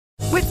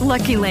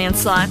Lucky Land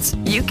Slots,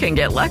 you can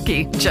get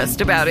lucky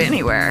just about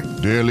anywhere.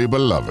 Dearly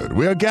beloved,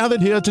 we are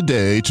gathered here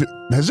today to...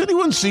 Has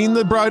anyone seen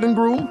the bride and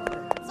groom?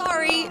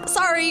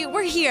 Sorry,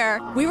 we're here.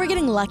 We were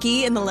getting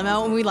lucky in the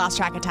limo and we lost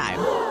track of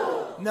time.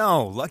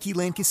 No, Lucky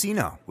Land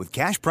Casino, with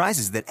cash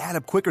prizes that add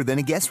up quicker than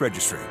a guest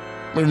registry.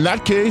 In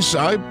that case,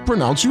 I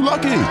pronounce you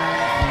lucky.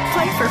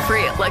 Play for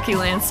free at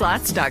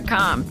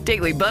LuckyLandSlots.com.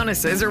 Daily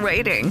bonuses are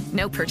waiting.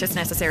 No purchase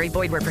necessary.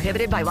 Void where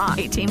prohibited by law.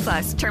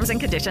 18+. Terms and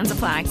conditions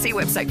apply. See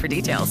website for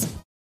details.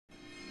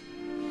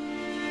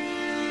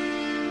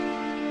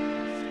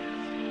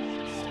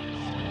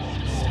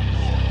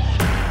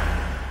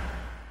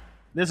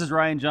 This is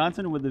Ryan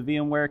Johnson with the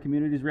VMware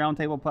Communities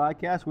Roundtable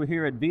Podcast. We're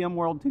here at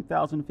VMworld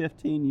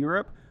 2015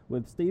 Europe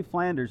with Steve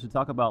Flanders to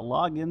talk about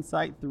Log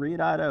Insight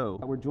 3.0.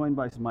 We're joined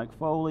by Mike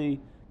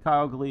Foley,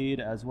 Kyle Gleed,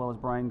 as well as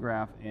Brian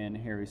Graff and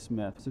Harry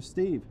Smith. So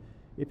Steve,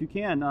 if you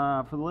can,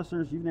 for the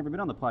listeners, you've never been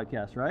on the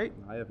podcast, right?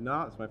 I have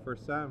not. It's my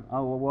first time.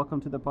 Oh, well, welcome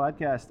to the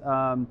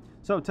podcast.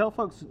 So tell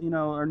folks,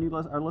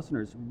 our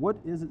listeners, what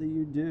is it that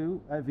you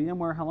do at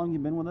VMware? How long have you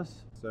been with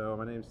us? So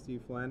my name is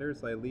Steve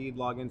Flanders. I lead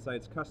Log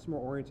Insight's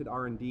customer-oriented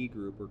R&D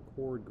group, or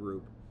CORD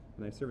group,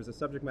 and I serve as a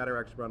subject matter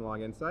expert on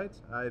Log Insight.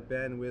 I've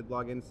been with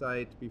Log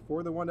Insight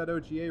before the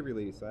 1.0 GA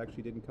release. I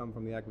actually didn't come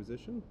from the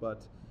acquisition,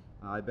 but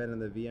I've been in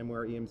the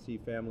VMware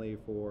EMC family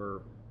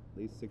for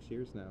at least 6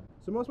 years now.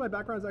 So most of my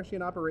background is actually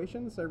in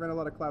operations. I ran a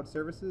lot of cloud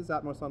services,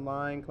 Atmos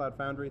Online, Cloud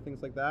Foundry,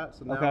 things like that.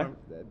 So now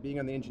being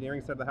on the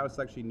engineering side of the house is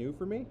actually new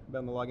for me. I've been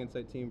on the Log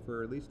Insight team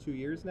for at least 2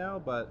 years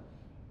now, but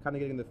kind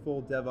of getting the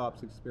full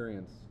DevOps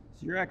experience.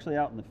 So you're actually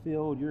out in the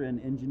field, you're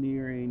in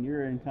engineering,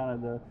 you're in kind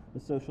of the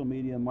social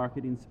media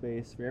marketing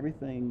space for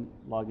everything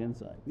Log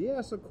Insight.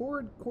 Yeah, so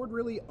CORD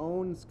really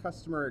owns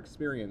customer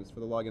experience for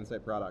the Log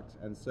Insight product.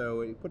 And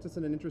so it puts us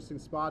in an interesting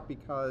spot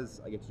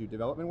because I get to do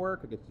development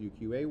work, I get to do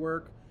QA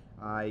work,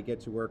 I get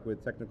to work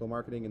with technical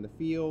marketing in the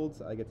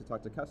field, I get to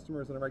talk to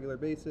customers on a regular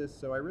basis,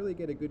 so I really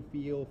get a good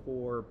feel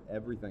for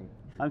everything.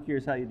 I'm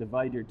curious how you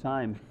divide your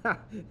time.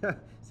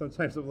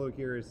 Sometimes I'm a little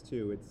curious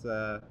too.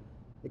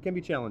 It can be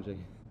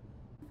challenging.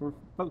 For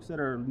folks that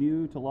are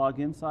new to Log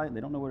Insight,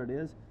 they don't know what it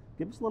is,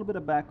 give us a little bit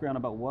of background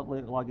about what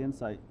Log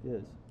Insight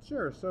is.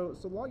 Sure. So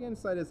Log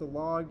Insight is a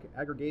log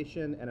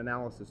aggregation and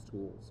analysis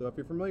tool. So if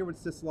you're familiar with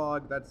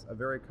syslog, that's a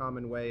very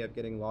common way of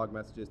getting log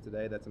messages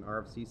today. That's an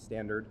RFC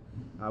standard.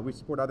 We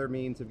support other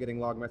means of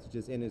getting log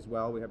messages in as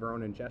well. We have our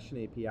own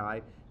ingestion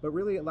API, but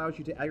really it allows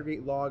you to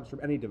aggregate logs from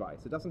any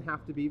device. It doesn't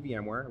have to be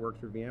VMware. It works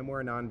for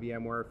VMware,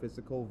 non-VMware,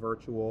 physical,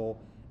 virtual,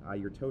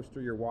 your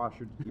toaster, your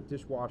washer, your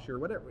dishwasher,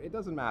 whatever. It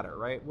doesn't matter,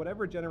 right?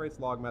 Whatever generates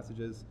log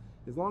messages,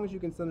 as long as you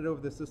can send it over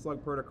the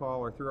syslog protocol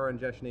or through our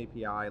ingestion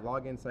API,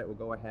 Log Insight will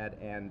go ahead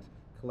and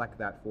collect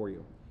that for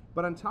you.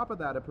 But on top of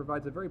that, it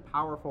provides a very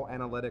powerful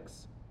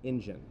analytics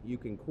engine. You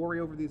can query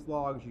over these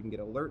logs, you can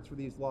get alerts for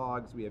these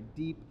logs. We have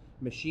deep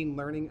machine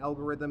learning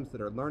algorithms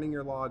that are learning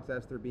your logs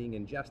as they're being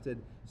ingested.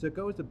 So it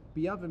goes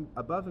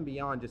above and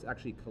beyond just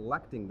actually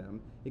collecting them.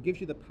 It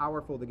gives you the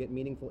powerful to get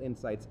meaningful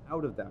insights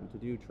out of them to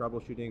do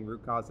troubleshooting,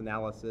 root cause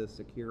analysis,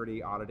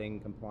 security, auditing,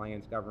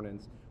 compliance,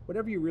 governance,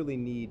 whatever you really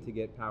need to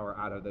get power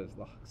out of those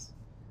logs.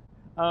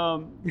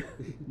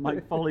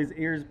 Mike Foley's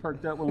ears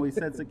perked up when we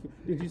said security.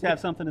 Did you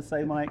have something to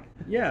say, Mike?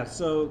 Yeah,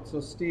 so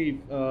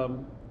Steve,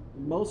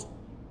 most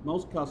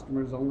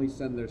customers only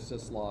send their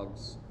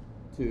syslogs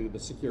to the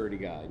security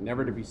guy,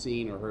 never to be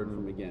seen or heard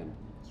from again.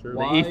 Sure.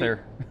 The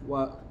ether.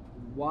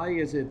 Why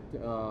is it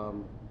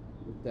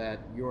that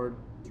you're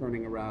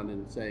turning around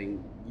and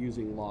saying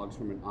using logs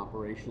from an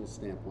operational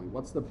standpoint?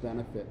 What's the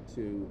benefit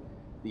to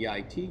the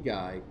IT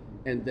guy?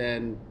 And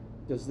then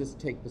does this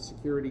take the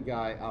security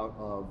guy out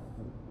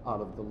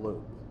of the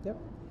loop? Yep.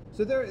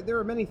 So there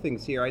are many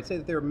things here. I'd say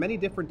that there are many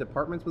different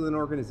departments within an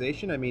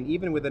organization. I mean,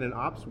 even within an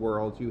ops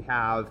world, you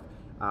have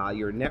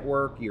your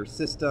network, your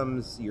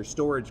systems, your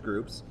storage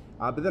groups.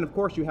 But then, of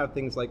course, you have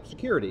things like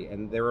security,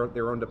 and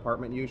their own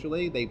department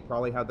usually. They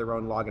probably have their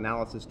own log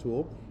analysis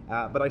tool.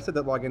 But I said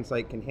that Log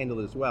Insight can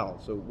handle it as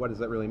well. So what does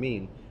that really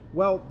mean?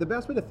 Well, the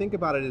best way to think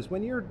about it is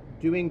when you're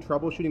doing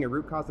troubleshooting or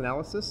root cause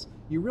analysis,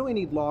 you really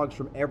need logs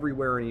from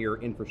everywhere in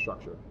your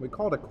infrastructure. We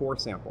call it a core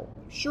sample.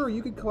 Sure,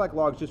 you could collect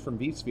logs just from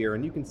vSphere,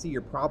 and you can see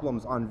your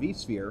problems on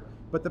vSphere,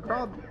 but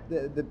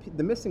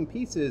the missing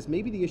piece is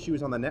maybe the issue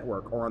is on the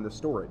network or on the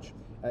storage.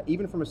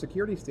 Even from a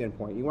security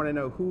standpoint, you want to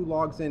know who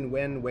logs in,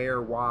 when,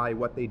 where, why,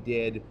 what they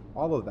did,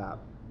 all of that.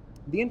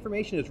 The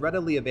information is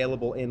readily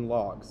available in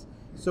logs.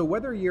 So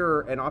whether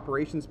you're an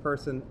operations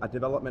person, a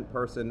development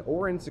person,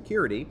 or in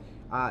security,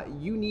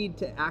 you need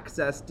to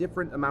access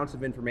different amounts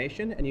of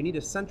information, and you need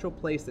a central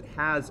place that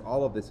has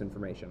all of this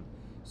information.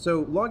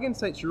 So Log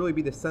Insight should really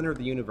be the center of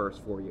the universe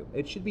for you.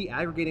 It should be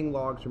aggregating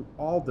logs from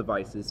all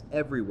devices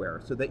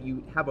everywhere so that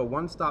you have a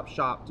one-stop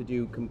shop to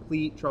do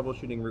complete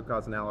troubleshooting, root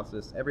cause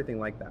analysis, everything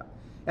like that.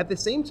 At the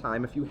same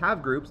time, if you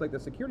have groups like the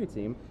security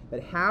team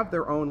that have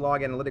their own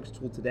log analytics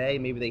tool today,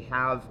 maybe they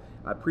have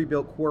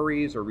pre-built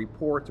queries or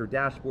reports or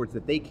dashboards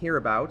that they care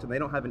about and they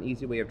don't have an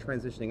easy way of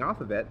transitioning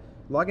off of it,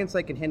 Log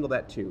Insight can handle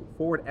that too.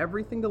 Forward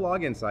everything to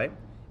Log Insight,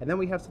 And then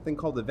we have something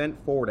called event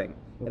forwarding.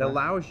 It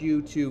allows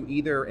you to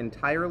either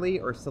entirely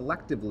or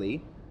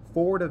selectively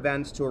forward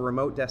events to a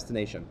remote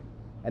destination.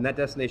 And that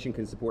destination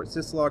can support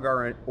syslog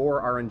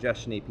or our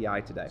ingestion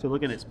API today. So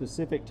looking at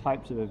specific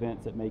types of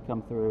events that may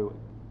come through,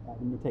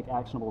 and you take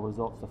actionable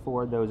results to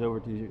forward those over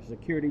to your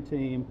security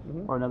team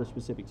or another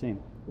specific team.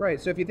 Right,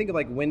 so if you think of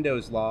like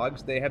Windows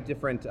logs, they have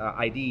different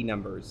ID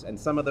numbers, and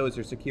some of those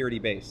are security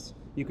based.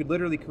 You could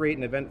literally create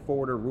an event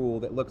forwarder rule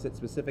that looks at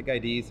specific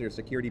IDs that are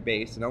security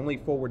based and only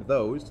forward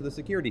those to the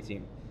security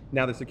team.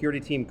 Now the security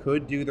team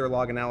could do their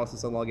log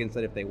analysis on Log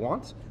Insight if they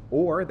want,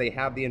 or they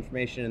have the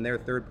information in their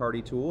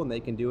third-party tool and they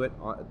can do it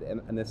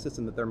in the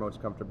system that they're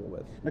most comfortable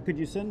with. Now, could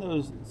you send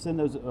those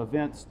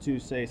events to,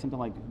 say, something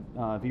like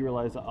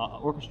vRealize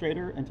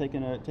Orchestrator and take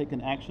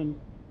an action?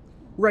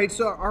 Right,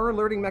 so our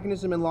alerting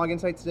mechanism in Log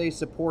Insight today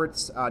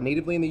supports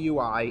natively in the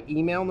UI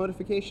email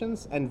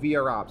notifications and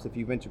VROps if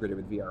you've integrated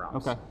with VROps.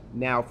 Okay.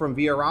 Now from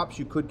VROps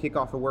you could kick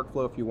off a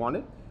workflow if you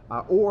wanted.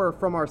 Or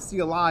from our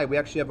CLI, we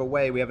actually have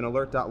an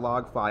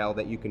alert.log file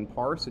that you can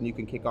parse and you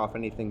can kick off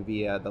anything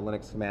via the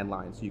Linux command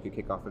line, so you could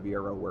kick off a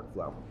VRO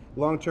workflow.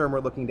 Long term,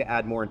 we're looking to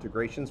add more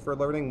integrations for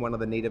alerting. One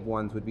of the native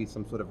ones would be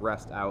some sort of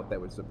REST out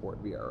that would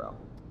support VRO.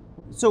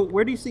 So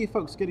where do you see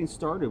folks getting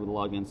started with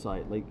Log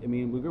Insight? We're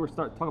going to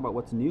start talking about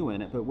what's new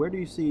in it, but where do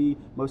you see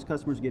most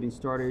customers getting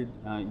started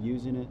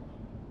using it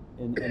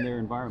in their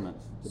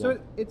environments today? So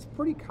it's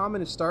pretty common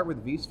to start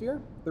with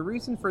vSphere. The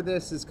reason for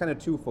this is kind of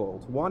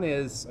twofold. One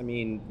is,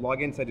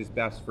 Log Insight is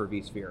best for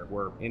vSphere.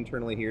 We're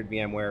internally here at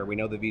VMware. We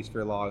know the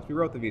vSphere logs. We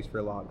wrote the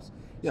vSphere logs.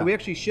 So we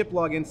actually ship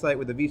Log Insight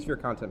with the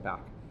vSphere content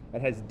pack.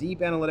 It has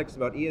deep analytics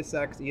about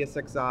ESX,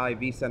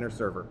 ESXi, vCenter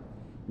server.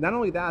 Not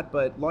only that,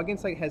 but Log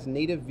Insight has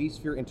native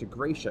vSphere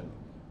integration.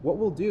 What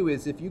we'll do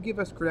is if you give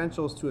us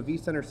credentials to a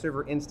vCenter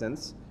server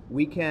instance,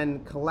 we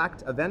can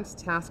collect events,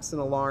 tasks,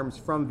 and alarms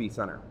from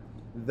vCenter.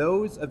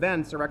 Those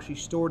events are actually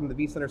stored in the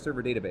vCenter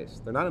server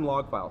database. They're not in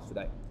log files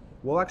today.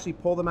 We'll actually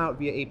pull them out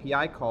via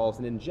API calls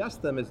and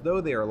ingest them as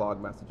though they are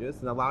log messages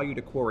and allow you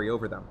to query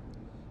over them.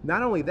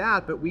 Not only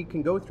that, but we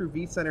can go through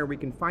vCenter, we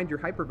can find your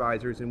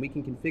hypervisors, and we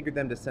can configure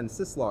them to send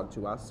syslog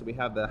to us, so we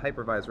have the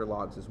hypervisor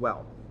logs as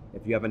well.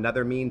 If you have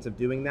another means of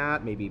doing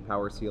that, maybe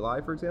Power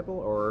CLI, for example,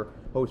 or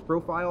host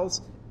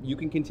profiles, you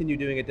can continue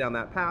doing it down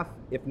that path.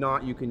 If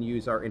not, you can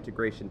use our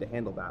integration to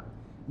handle that.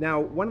 Now,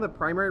 one of the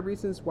primary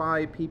reasons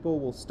why people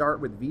will start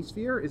with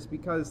vSphere is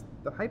because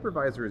the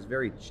hypervisor is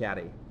very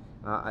chatty.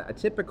 A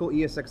typical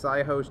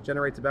ESXi host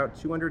generates about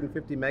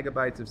 250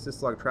 megabytes of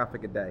syslog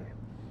traffic a day.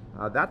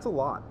 That's a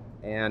lot.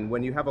 And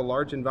when you have a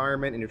large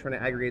environment and you're trying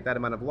to aggregate that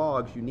amount of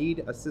logs, you need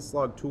a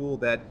syslog tool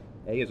that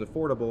A, is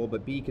affordable,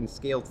 but B, can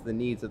scale to the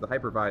needs of the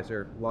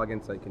hypervisor. Log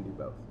Insight can do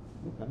both.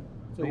 Okay.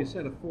 So you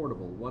said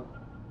affordable.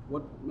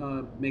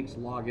 What makes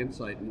Log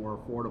Insight more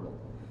affordable?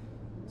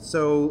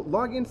 So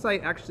Log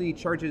Insight actually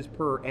charges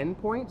per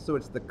endpoint, so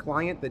it's the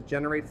client that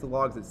generates the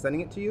logs that's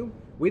sending it to you.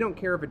 We don't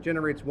care if it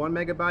generates 1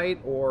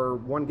 megabyte or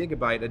 1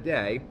 gigabyte a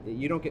day.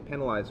 You don't get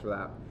penalized for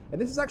that. And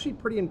this is actually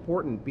pretty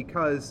important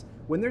because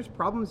when there's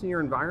problems in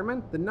your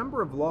environment, the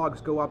number of logs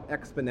go up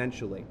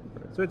exponentially.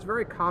 So it's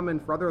very common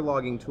for other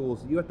logging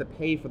tools that you have to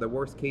pay for the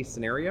worst case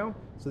scenario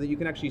so that you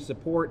can actually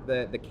support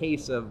the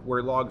case of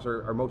where logs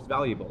are most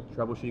valuable,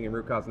 troubleshooting and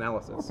root cause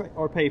analysis.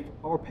 Or pay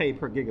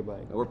per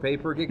gigabyte. Or pay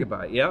per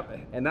gigabyte, yep.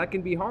 And that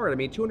can be hard.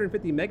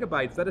 250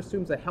 megabytes, that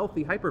assumes a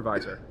healthy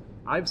hypervisor.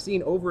 I've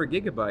seen over a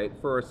gigabyte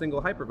for a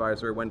single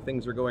hypervisor when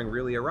things are going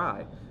really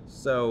awry.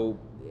 So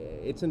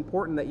it's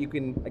important that you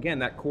can, again,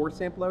 that core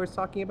sample I was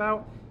talking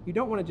about, you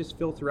don't want to just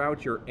filter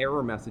out your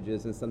error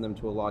messages and send them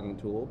to a logging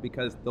tool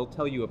because they'll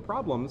tell you of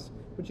problems,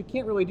 but you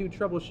can't really do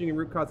troubleshooting and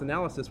root cause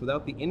analysis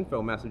without the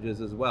info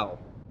messages as well.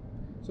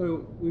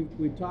 So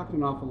we've talked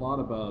an awful lot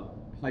about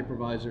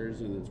hypervisors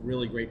and it's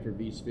really great for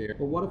vSphere,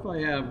 but what if I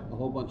have a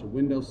whole bunch of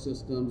Windows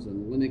systems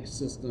and Linux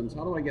systems?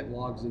 How do I get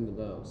logs into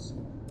those?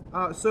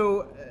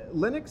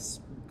 Linux,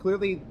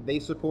 clearly they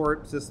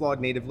support syslog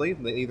natively.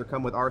 They either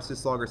come with our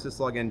syslog or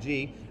syslog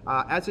ng.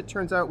 As it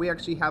turns out, we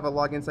actually have a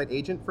Log Insight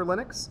agent for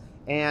Linux,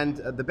 and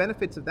the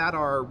benefits of that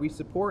are we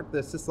support the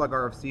syslog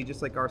RFC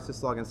just like our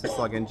syslog and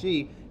syslog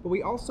ng, but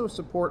we also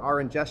support our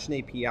ingestion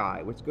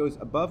API, which goes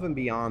above and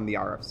beyond the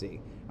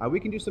RFC. We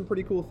can do some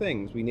pretty cool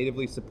things. We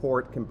natively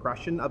support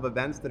compression of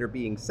events that are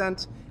being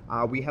sent.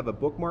 We have a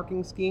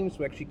bookmarking scheme, so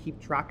we actually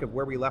keep track of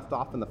where we left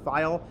off in the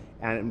file,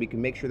 and we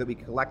can make sure that we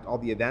collect all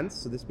the events.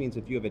 So this means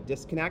if you have a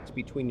disconnect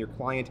between your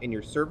client and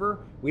your server,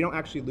 we don't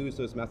actually lose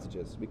those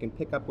messages. We can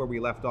pick up where we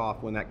left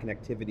off when that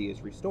connectivity is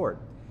restored.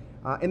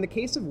 In the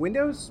case of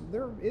Windows,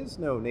 there is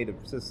no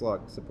native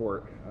syslog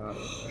support.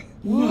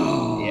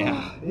 No.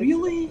 Yeah.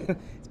 Really?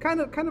 It's kind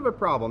of a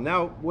problem.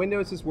 Now,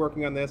 Windows is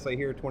working on this. I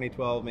hear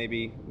 2012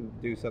 maybe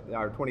do something,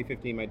 or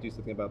 2015 might do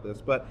something about this.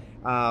 But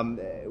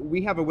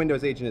we have a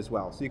Windows agent as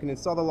well. So you can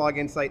install the Log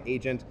Insight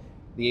agent.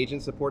 The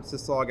agent supports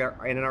syslog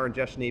and our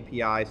ingestion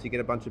API, so you get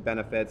a bunch of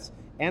benefits.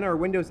 And our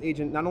Windows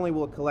agent, not only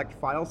will it collect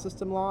file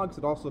system logs,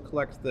 it also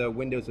collects the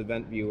Windows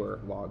Event Viewer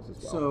logs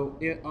as well. So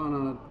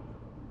on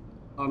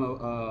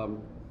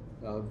a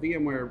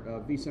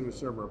VMware vCenter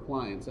Server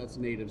Appliance, that's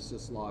native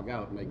syslog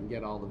out, and I can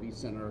get all the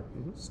vCenter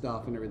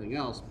stuff and everything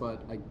else,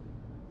 but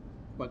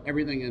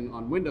everything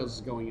on Windows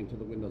is going into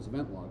the Windows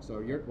event log.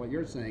 So what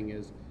you're saying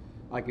is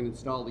I can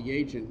install the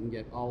agent and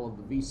get all of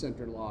the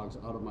vCenter logs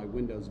out of my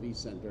Windows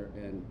vCenter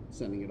and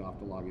sending it off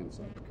to Log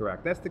Insight.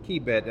 Correct. That's the key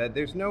bit.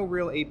 There's no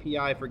real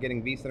API for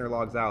getting vCenter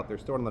logs out. They're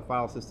stored on the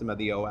file system of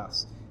the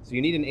OS. So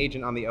you need an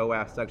agent on the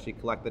OS to actually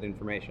collect that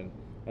information.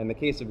 In the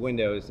case of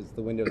Windows, it's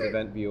the Windows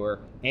Event Viewer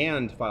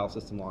and file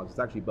system logs. It's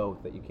actually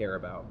both that you care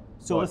about.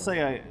 So let's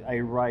say I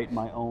write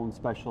my own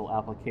special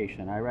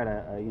application. I write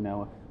a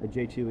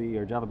J2E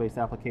or Java-based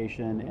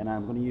application, and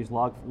I'm going to use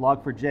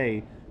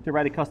Log4j to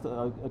write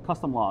a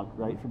custom log,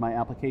 right, for my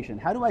application.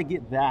 How do I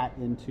get that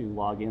into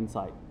Log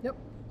Insight? Yep.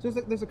 So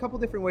there's a couple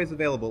different ways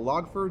available.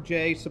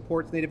 Log4j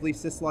supports natively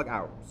syslog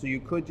out. So you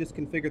could just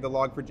configure the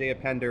Log4j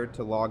appender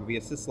to log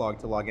via syslog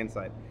to Log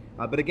Insight.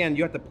 But again,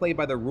 you have to play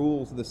by the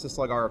rules of the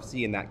syslog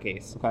RFC in that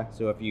case. Okay.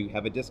 So if you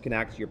have a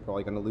disconnect, you're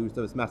probably going to lose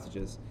those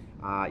messages.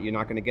 You're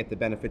not going to get the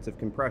benefits of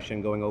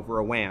compression going over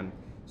a WAN.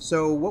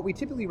 So what we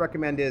typically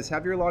recommend is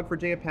have your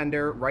Log4j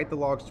appender, write the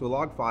logs to a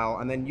log file,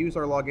 and then use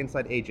our Log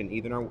Insight agent,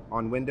 either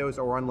on Windows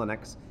or on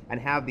Linux, and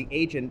have the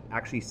agent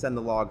actually send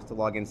the logs to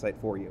Log Insight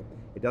for you.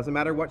 It doesn't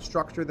matter what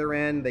structure they're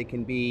in. They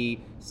can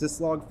be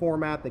syslog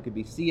format, they could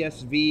be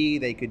CSV,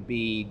 they could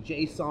be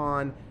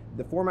JSON.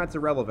 The format's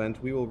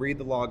irrelevant. We will read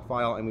the log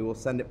file and we will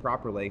send it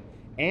properly,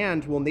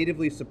 and we'll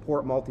natively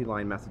support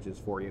multi-line messages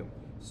for you.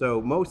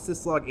 So most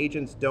syslog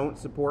agents don't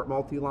support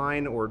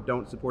multi-line or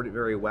don't support it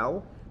very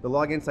well. The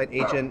Log Insight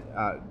agent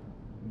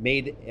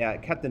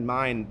kept in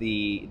mind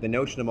the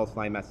notion of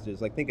multi-line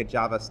messages. Like think a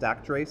Java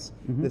stack trace.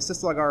 The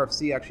syslog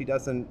RFC actually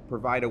doesn't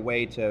define a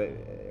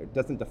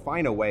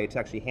way to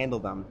actually handle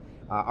them.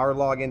 Our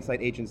Log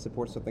Insight agent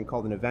supports something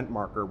called an event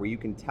marker, where you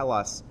can tell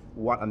us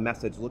what a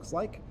message looks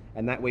like,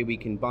 and that way we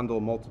can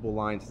bundle multiple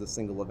lines as a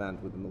single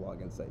event within the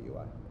Log Insight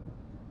UI.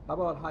 How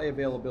about high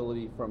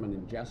availability from an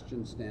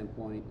ingestion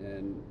standpoint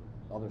and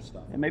other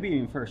stuff? And maybe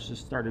even first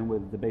just starting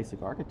with the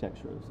basic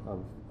architecture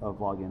of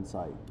Log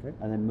Insight,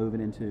 and then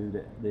moving into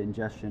the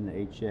ingestion,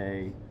 the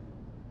HA.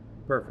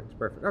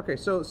 Perfect. Okay,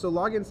 so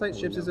Log Insight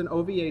ships as an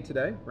OVA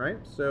today, right?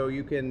 So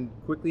you can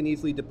quickly and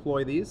easily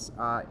deploy these.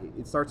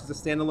 It starts as a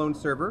standalone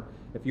server.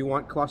 If you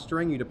want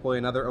clustering, you deploy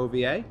another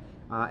OVA.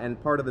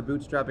 And part of the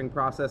bootstrapping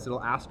process,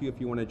 it'll ask you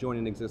if you want to join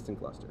an existing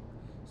cluster.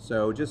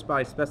 So just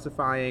by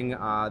specifying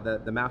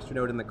the master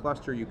node in the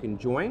cluster, you can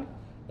join.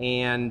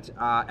 And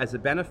as a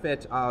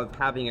benefit of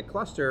having a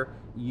cluster,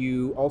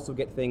 you also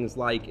get things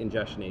like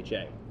ingestion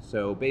HA.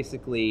 So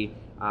basically,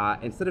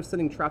 instead of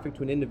sending traffic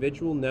to an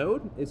individual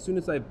node, as soon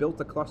as I've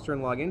built a cluster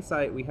in Log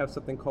Insight, we have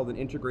something called an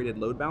integrated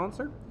load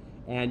balancer.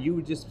 And you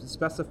would just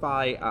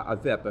specify a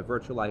VIP, a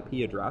virtual IP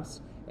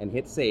address, and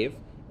hit save,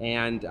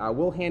 and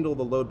we'll handle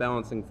the load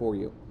balancing for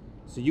you.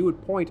 So you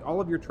would point all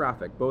of your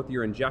traffic, both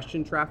your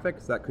ingestion traffic,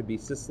 so that could be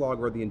syslog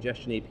or the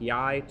ingestion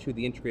API, to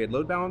the integrated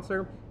load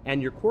balancer,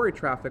 and your query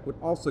traffic would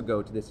also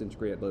go to this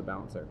integrated load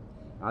balancer.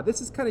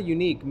 This is kind of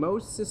unique.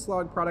 Most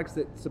syslog products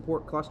that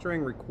support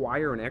clustering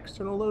require an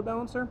external load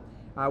balancer.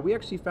 We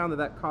actually found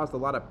that caused a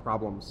lot of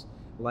problems.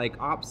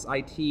 Like ops,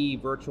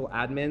 IT, virtual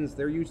admins,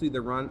 they're usually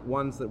the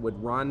ones that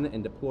would run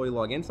and deploy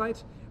Log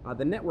Insight.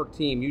 The network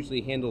team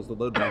usually handles the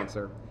load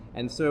balancer.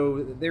 And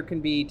so there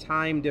can be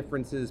time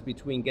differences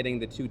between getting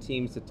the two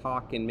teams to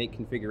talk and make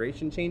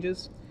configuration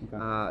changes.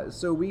 Okay.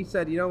 So we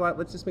said, you know what,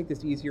 let's just make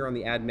this easier on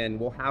the admin.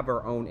 We'll have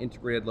our own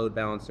integrated load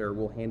balancer.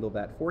 We'll handle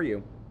that for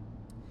you.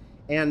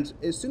 And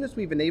as soon as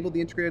we've enabled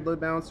the integrated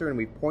load balancer and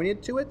we've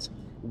pointed to it,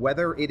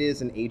 whether it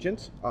is an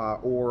agent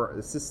or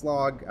a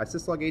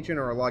syslog agent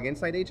or a Log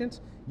Insight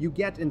agent, you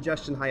get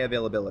ingestion high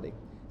availability.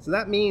 So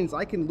that means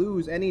I can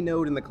lose any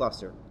node in the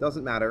cluster.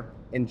 Doesn't matter.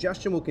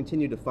 Ingestion will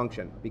continue to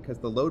function because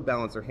the load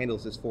balancer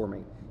handles this for me.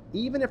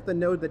 Even if the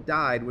node that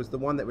died was the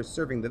one that was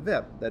serving the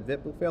VIP, that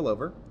VIP will fail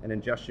over and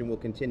ingestion will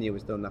continue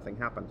as though nothing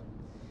happened.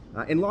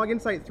 In Log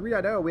Insight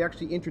 3.0, we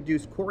actually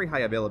introduced query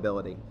high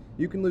availability.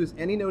 You can lose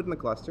any node in the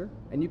cluster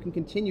and you can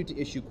continue to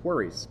issue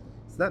queries.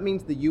 So that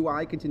means the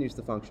UI continues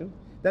to function.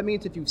 That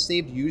means if you've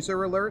saved user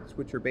alerts,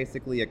 which are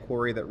basically a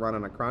query that run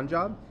on a cron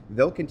job,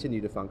 they'll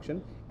continue to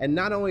function. And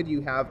not only do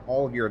you have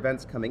all of your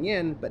events coming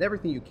in, but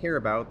everything you care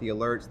about, the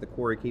alerts, the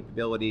query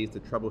capabilities, the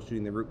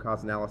troubleshooting, the root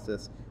cause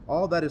analysis,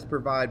 all that is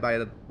provided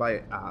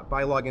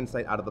by Log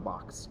Insight out of the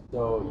box.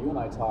 So you and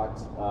I talked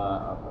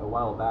a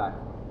while back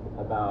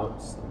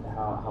about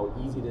how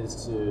easy it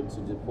is to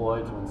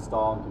deploy, to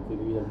install, and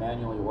configure either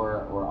manually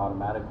or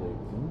automatically.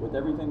 Mm-hmm. With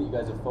everything that you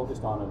guys have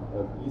focused on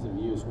of ease of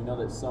use, we know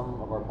that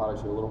some of our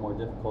products are a little more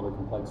difficult or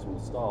complex to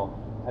install.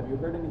 Have you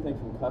heard anything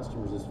from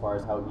customers as far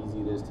as how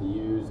easy it is to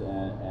use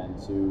and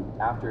to,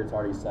 after it's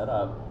already set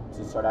up,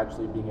 to start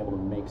actually being able to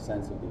make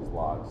sense of these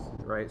logs?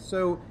 Right.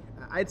 So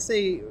I'd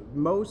say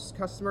most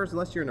customers,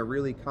 unless you're in a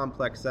really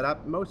complex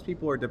setup, most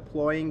people are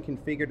deploying,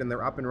 configured, and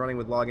they're up and running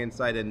with Log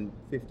Insight in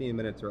 15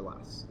 minutes or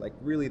less, like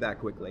really that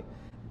quickly.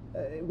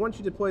 Once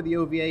you deploy the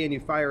OVA and you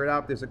fire it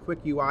up, there's a quick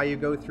UI you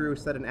go through,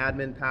 set an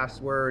admin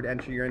password,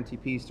 enter your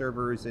NTP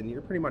servers, and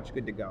you're pretty much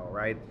good to go,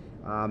 right?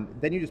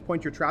 Then you just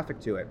point your traffic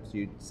to it. So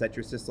you set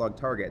your syslog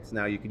targets.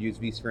 Now you could use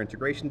vSphere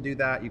integration to do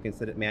that. You can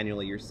set it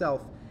manually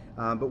yourself.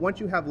 But once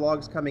you have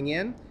logs coming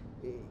in,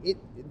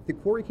 the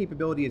query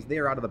capability is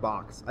there out of the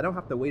box. I don't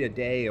have to wait a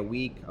day, a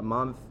week, a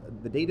month.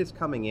 The data's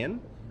coming in.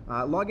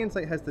 Log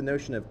Insight has the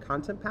notion of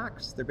content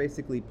packs. They're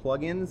basically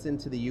plugins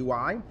into the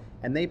UI,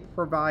 and they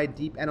provide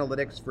deep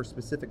analytics for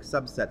specific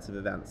subsets of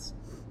events.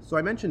 So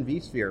I mentioned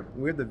vSphere.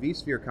 We have the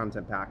vSphere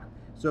content pack.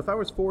 So if I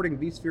was forwarding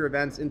vSphere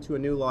events into a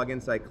new Log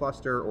Insight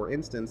cluster or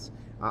instance,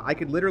 I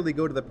could literally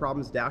go to the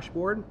problems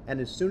dashboard,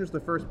 and as soon as the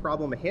first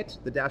problem hit,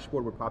 the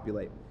dashboard would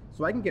populate.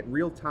 So I can get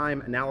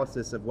real-time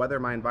analysis of whether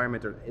my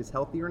environment is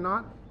healthy or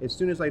not as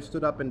soon as I've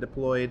stood up and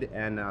deployed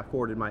and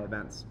forwarded my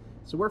events.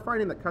 So we're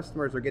finding that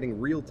customers are getting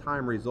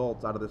real-time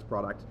results out of this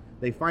product.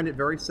 They find it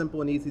very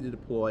simple and easy to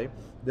deploy.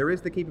 There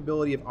is the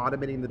capability of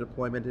automating the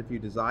deployment if you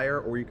desire,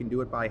 or you can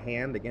do it by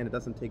hand. Again, it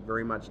doesn't take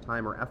very much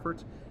time or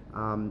effort.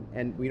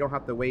 And we don't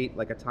have to wait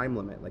like a time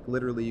limit. Like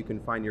literally you can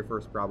find your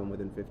first problem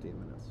within 15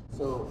 minutes.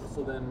 So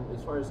then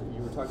as far as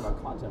you were talking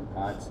about content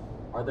packs,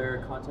 are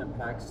there content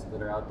packs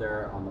that are out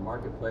there on the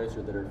marketplace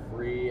or that are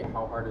free?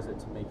 How hard is it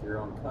to make your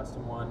own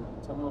custom one?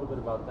 Tell me a little bit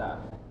about that.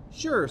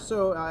 Sure.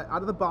 So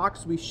out of the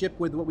box, we ship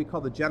with what we call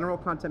the general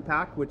content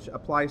pack, which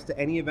applies to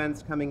any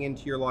events coming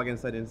into your Log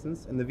Insight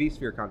instance, and the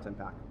vSphere content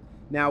pack.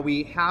 Now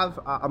we have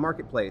a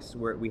marketplace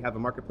where we have a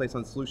marketplace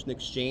on Solution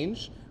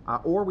Exchange,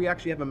 or we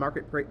actually have a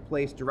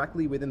marketplace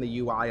directly within the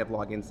UI of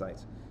Log Insight.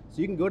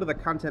 So you can go to the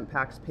content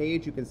packs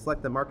page, you can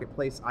select the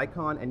marketplace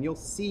icon, and you'll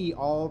see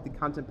all the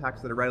content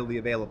packs that are readily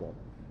available.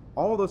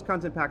 All of those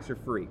content packs are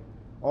free.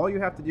 All you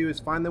have to do is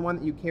find the one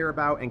that you care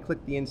about and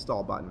click the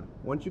install button.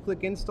 Once you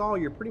click install,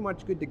 you're pretty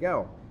much good to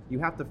go. You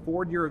have to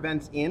forward your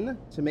events in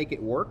to make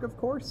it work, of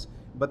course,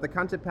 but the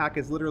content pack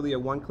is literally a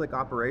one-click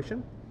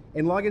operation.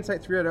 In Log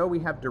Insight 3.0, we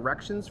have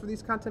directions for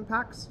these content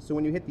packs. So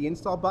when you hit the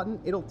install button,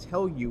 it'll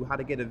tell you how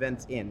to get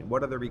events in.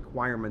 What are the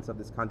requirements of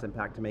this content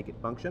pack to make it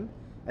function?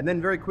 And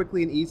then very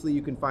quickly and easily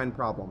you can find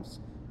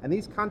problems. And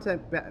these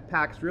content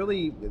packs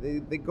really,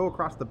 they go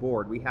across the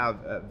board. We have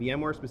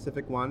VMware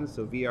specific ones,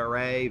 so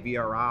VRA,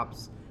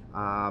 VROps,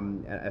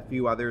 a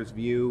few others,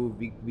 View,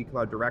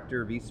 vCloud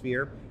Director,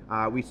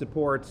 vSphere. We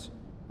support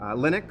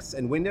Linux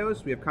and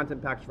Windows. We have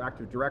content packs for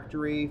Active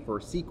Directory, for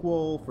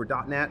SQL, for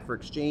 .NET, for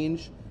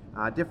Exchange,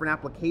 different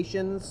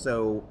applications,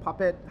 so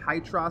Puppet,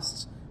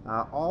 HighTrust,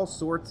 all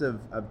sorts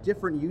of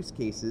different use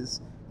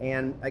cases.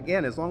 And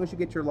again, as long as you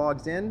get your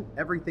logs in,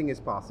 everything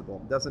is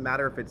possible. It doesn't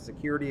matter if it's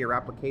security or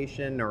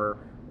application or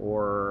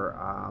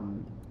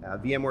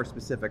VMware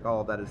specific,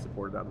 all of that is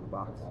supported out of the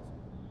box.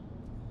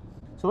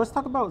 So let's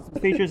talk about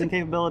some features and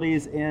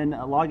capabilities in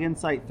Log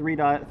Insight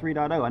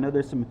 3.0. I know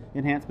there's some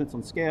enhancements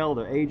on scale,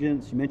 there are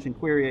agents, you mentioned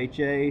Query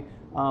HA.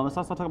 Let's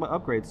also talk about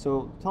upgrades.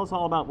 So tell us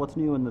all about what's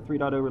new in the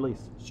 3.0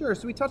 release. Sure,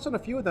 so we touched on a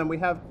few of them. We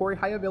have query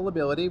high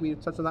availability. We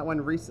touched on that one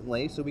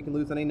recently, so we can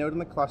lose any node in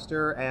the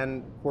cluster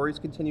and queries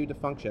continue to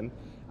function.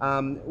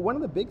 One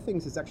of the big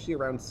things is actually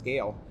around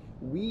scale.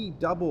 We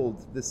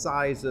doubled the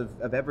size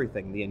of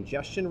everything, the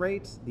ingestion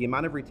rate, the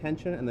amount of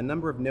retention, and the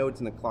number of nodes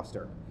in the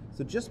cluster.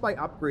 So just by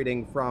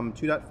upgrading from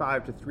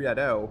 2.5 to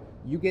 3.0,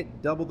 you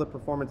get double the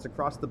performance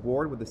across the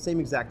board with the same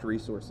exact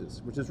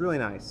resources, which is really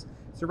nice.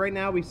 So right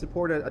now we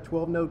support a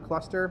 12-node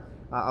cluster.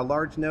 A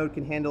large node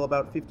can handle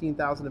about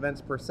 15,000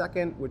 events per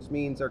second, which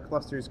means our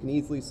clusters can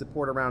easily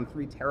support around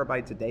 3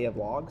 terabytes a day of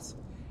logs.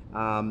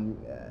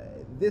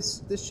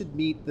 This should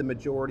meet the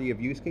majority of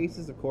use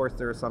cases. Of course,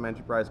 there are some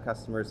enterprise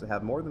customers that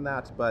have more than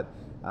that, but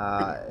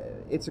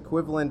it's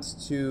equivalent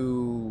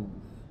to,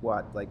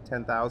 what, like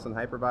 10,000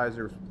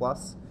 hypervisors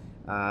plus?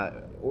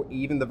 Or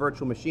even the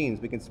virtual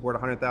machines. We can support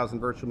 100,000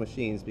 virtual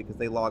machines because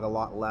they log a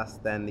lot less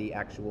than the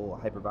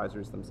actual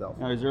hypervisors themselves.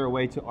 Now, is there a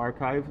way to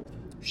archive?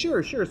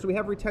 Sure. So we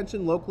have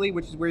retention locally,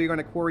 which is where you're going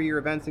to query your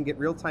events and get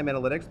real-time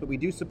analytics, but we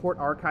do support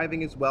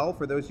archiving as well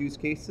for those use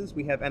cases.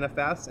 We have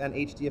NFS and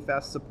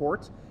HDFS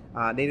support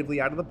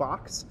natively out of the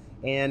box.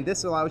 And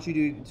this allows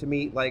you to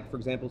meet, like, for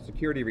example,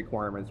 security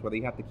requirements, whether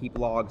you have to keep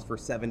logs for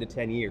 7 to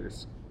 10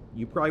 years.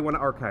 You probably want to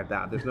archive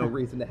that. There's no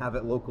reason to have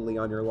it locally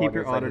on your log. Keep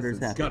your auditors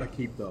happy. Got to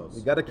keep those.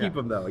 You got to keep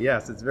them though.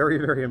 Yes, it's very,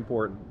 very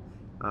important.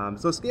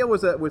 So scale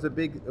was a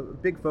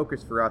big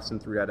focus for us in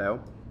 3.0.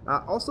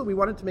 Also, we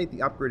wanted to make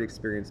the upgrade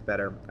experience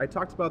better. I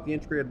talked about the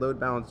integrated load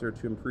balancer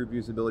to improve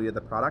usability of the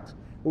product.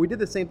 But we did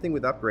the same thing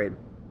with upgrade.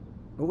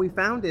 What we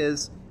found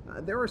is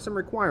there are some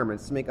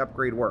requirements to make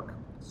upgrade work.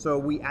 So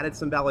we added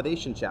some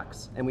validation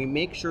checks, and we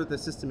make sure the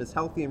system is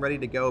healthy and ready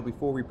to go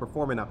before we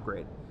perform an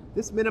upgrade.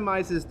 This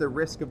minimizes the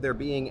risk of there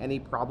being any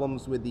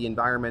problems with the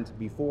environment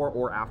before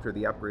or after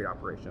the upgrade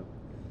operation.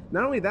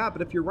 Not only that,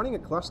 but if you're running a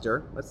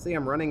cluster, let's say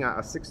I'm running a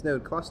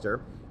 6-node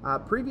cluster,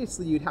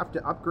 previously you'd have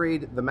to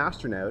upgrade the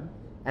master node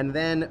and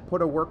then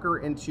put a worker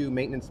into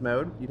maintenance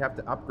mode. You'd have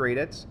to upgrade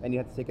it, and you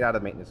have to take it out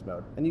of maintenance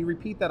mode. And you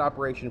repeat that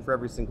operation for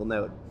every single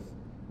node.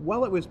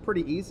 While it was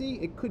pretty easy,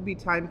 it could be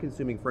time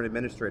consuming for an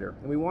administrator,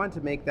 and we wanted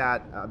to make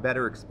that a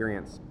better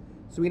experience.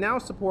 So we now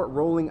support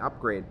rolling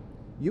upgrade.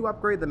 You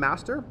upgrade the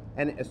master,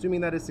 and assuming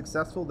that is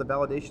successful, the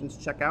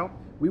validations check out,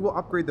 we will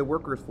upgrade the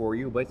workers for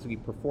you, basically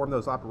perform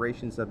those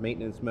operations of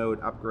maintenance mode,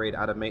 upgrade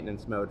out of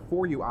maintenance mode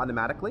for you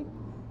automatically.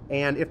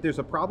 And if there's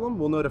a problem,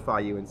 we'll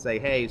notify you and say,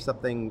 hey,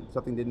 something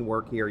didn't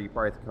work here, you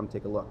probably have to come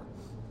take a look.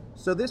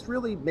 So this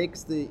really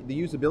makes the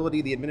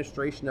usability, the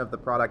administration of the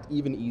product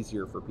even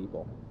easier for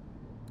people.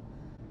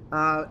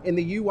 In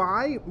the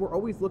UI, we're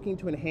always looking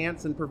to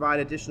enhance and provide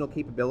additional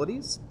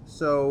capabilities.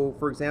 So,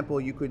 for example,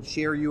 you could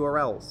share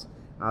URLs.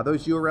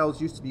 Those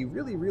URLs used to be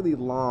really, really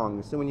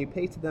long. So when you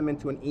pasted them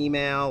into an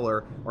email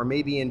or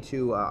maybe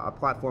into a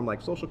platform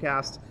like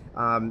Socialcast,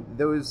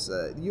 those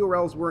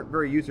URLs weren't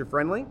very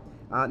user-friendly.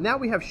 Now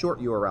we have short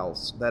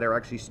URLs that are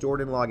actually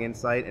stored in Log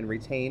Insight and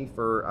retained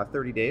for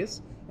 30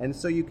 days. And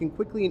so you can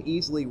quickly and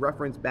easily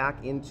reference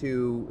back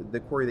into the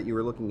query that you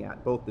were looking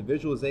at, both the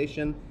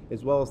visualization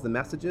as well as the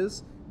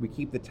messages. We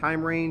keep the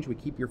time range, we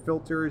keep your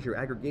filters, your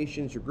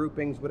aggregations, your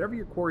groupings, whatever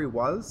your query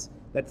was,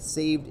 that's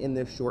saved in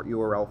this short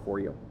URL for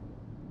you.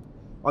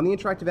 On the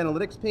interactive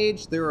analytics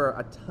page, there are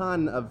a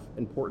ton of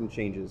important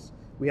changes.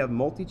 We have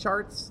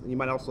multi-charts. You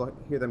might also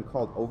hear them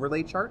called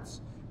overlay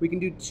charts. We can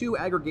do 2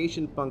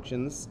 aggregation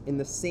functions in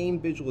the same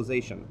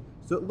visualization.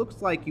 So it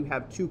looks like you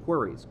have 2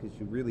 queries, because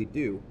you really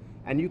do.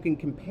 And you can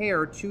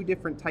compare 2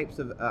 different types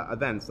of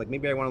events. Like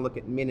maybe I want to look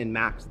at min and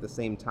max at the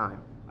same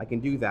time. I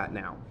can do that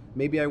now.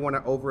 Maybe I want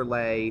to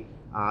overlay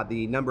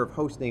the number of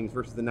host names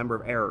versus the number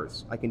of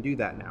errors. I can do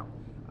that now.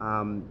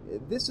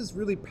 This is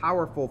really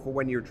powerful for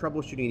when you're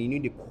troubleshooting and you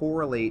need to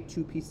correlate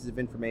 2 pieces of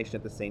information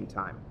at the same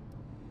time.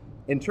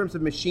 In terms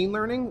of machine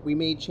learning, we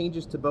made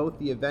changes to both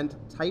the event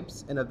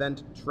types and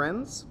event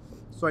trends.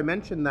 So I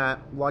mentioned that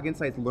Log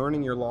Insight's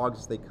learning your logs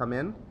as they come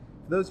in.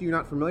 For those of you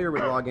not familiar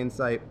with Log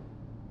Insight,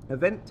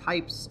 event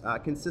types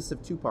consists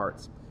of 2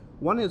 parts.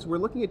 One is we're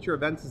looking at your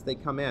events as they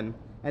come in,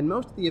 and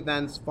most of the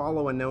events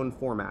follow a known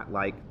format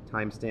like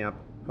timestamp,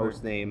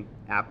 host name,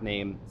 app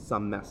name,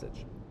 some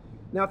message.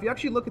 Now, if you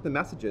actually look at the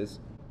messages,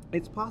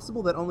 it's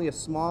possible that only a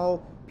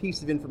small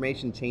piece of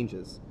information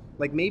changes.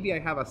 Like maybe I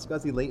have a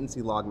SCSI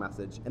latency log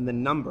message, and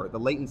the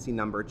latency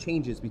number,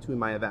 changes between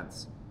my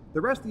events. The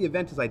rest of the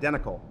event is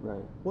identical.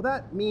 Right. Well,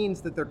 that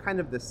means that they're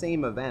kind of the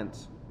same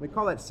event. We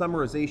call that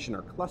summarization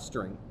or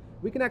clustering.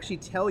 We can actually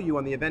tell you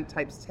on the Event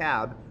Types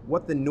tab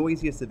what the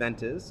noisiest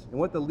event is and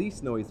what the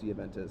least noisy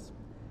event is.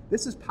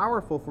 This is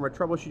powerful from a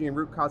troubleshooting and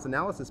root cause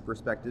analysis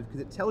perspective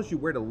because it tells you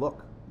where to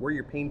look, where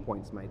your pain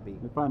points might be.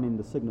 You're finding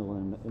the signal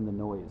in the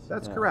noise.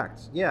 That's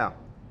correct, yeah.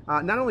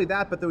 Not only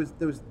that, but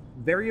those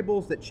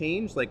variables that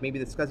change, like maybe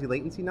the SCSI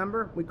latency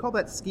number, we call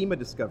that schema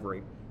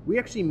discovery. We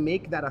actually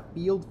make that a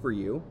field for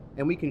you,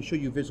 and we can show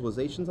you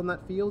visualizations on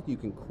that field. You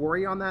can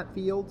query on that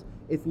field.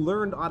 It's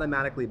learned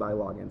automatically by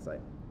Log Insight.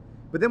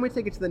 But then we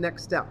take it to the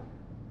next step,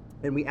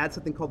 and we add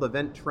something called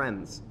event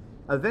trends.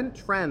 Event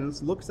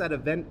trends looks at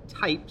event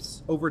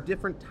types over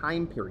different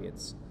time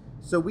periods.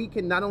 So we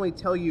can not only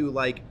tell you,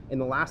 like, in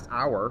the last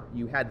hour,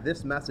 you had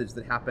this message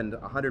that happened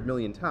 100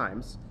 million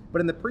times,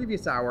 but in the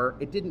previous hour,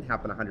 it didn't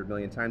happen 100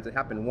 million times, it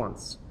happened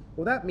once.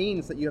 Well, that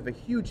means that you have a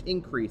huge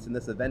increase in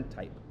this event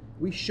type.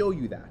 We show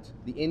you that.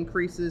 The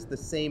increases, the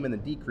same, and the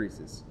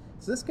decreases.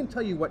 So this can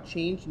tell you what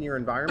changed in your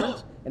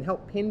environment and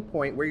help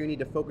pinpoint where you need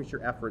to focus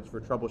your efforts for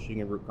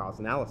troubleshooting and root cause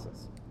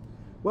analysis.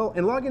 Well,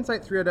 in Log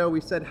Insight 3.0, we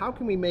said, how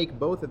can we make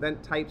both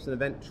event types and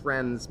event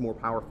trends more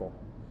powerful?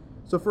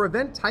 So for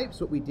event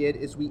types, what we did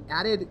is we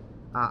added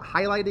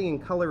highlighting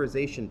and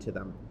colorization to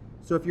them.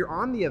 So if you're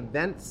on the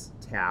Events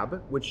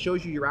tab, which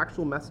shows you your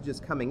actual messages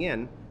coming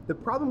in, the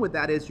problem with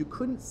that is you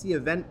couldn't see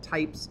event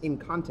types in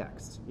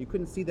context. You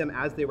couldn't see them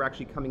as they were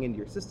actually coming into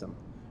your system.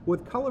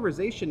 With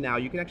colorization now,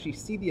 you can actually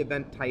see the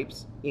event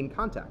types in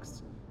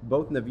context,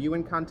 both in the view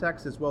in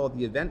context as well as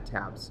the event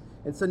tabs.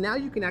 And so now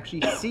you can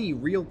actually see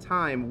real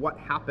time what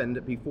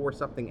happened before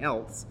something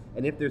else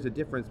and if there's a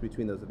difference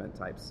between those event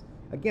types.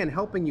 Again,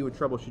 helping you with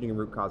troubleshooting and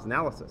root cause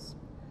analysis.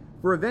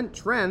 For event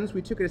trends,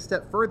 we took it a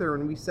step further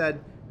and we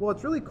said, well,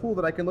 it's really cool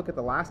that I can look at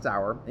the last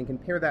hour and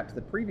compare that to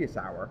the previous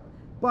hour,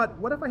 but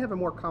what if I have a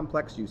more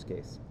complex use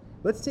case?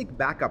 Let's take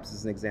backups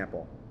as an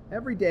example.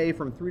 Every day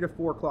from 3 to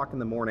 4 o'clock in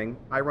the morning,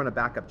 I run a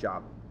backup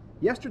job.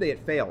 Yesterday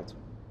it failed.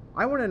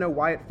 I want to know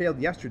why it failed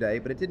yesterday,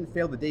 but it didn't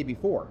fail the day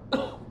before.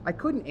 I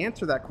couldn't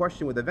answer that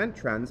question with event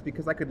trends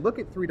because I could look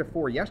at 3 to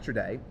 4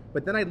 yesterday,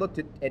 but then I looked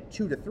at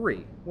 2 to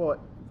 3. Well,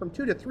 from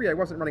 2 to 3, I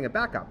wasn't running a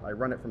backup. I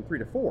run it from 3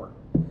 to 4.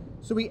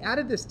 So we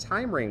added this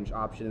time range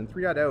option in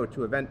 3.0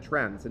 to event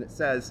trends, and it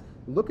says,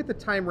 look at the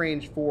time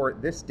range for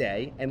this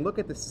day and look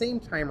at the same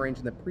time range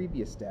in the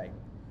previous day.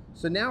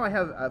 So now I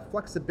have a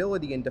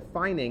flexibility in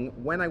defining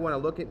when I want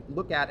to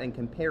look at and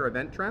compare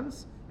event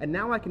trends, and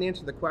now I can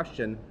answer the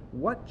question,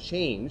 what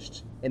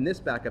changed in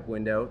this backup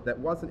window that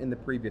wasn't in the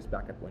previous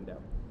backup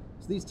window?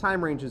 So these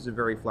time ranges are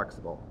very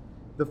flexible.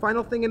 The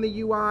final thing in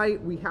the UI,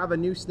 we have a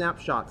new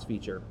snapshots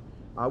feature.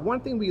 One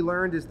thing we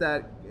learned is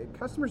that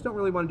customers don't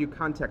really want to do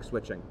context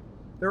switching.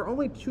 There are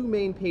only 2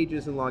 main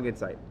pages in Log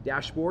Insight: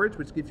 dashboards,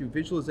 which gives you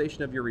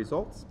visualization of your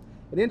results,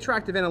 and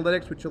interactive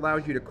analytics, which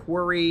allows you to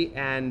query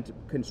and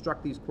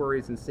construct these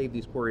queries and save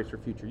these queries for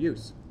future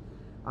use.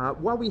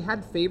 While we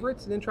had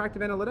favorites in interactive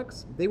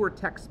analytics, they were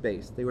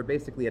text-based. They were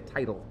basically a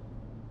title.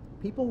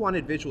 People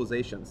wanted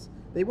visualizations.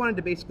 They wanted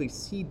to basically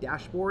see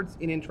dashboards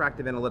in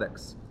interactive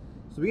analytics.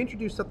 So we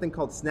introduced something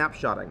called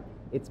snapshotting.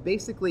 It's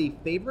basically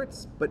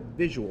favorites, but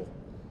visual.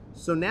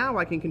 So now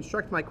I can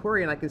construct my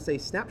query and I can say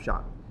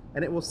snapshot,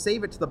 and it will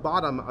save it to the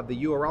bottom of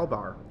the URL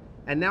bar.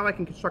 And now I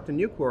can construct a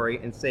new query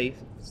and say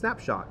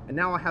snapshot, and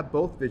now I have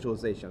both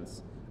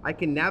visualizations. I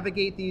can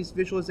navigate these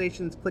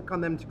visualizations, click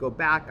on them to go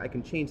back, I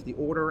can change the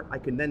order, I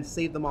can then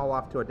save them all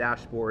off to a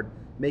dashboard,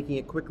 making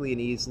it quickly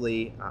and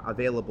easily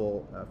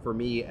available for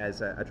me as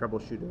a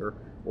troubleshooter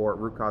or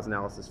root cause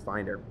analysis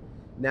finder.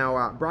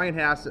 Now, Brian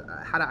had asked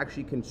how to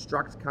actually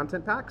construct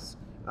content packs.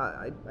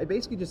 I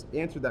basically just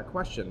answered that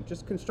question.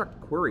 Just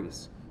construct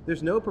queries.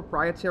 There's no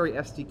proprietary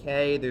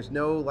SDK, there's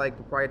no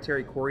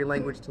proprietary query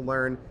language to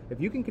learn.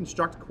 If you can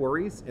construct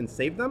queries and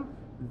save them,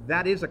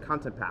 that is a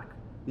content pack.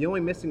 The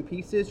only missing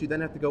piece is you then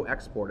have to go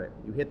export it.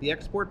 You hit the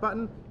export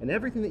button and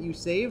everything that you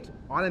saved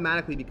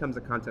automatically becomes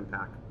a content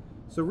pack.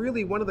 So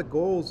really one of the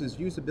goals is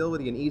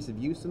usability and ease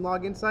of use in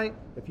Log Insight.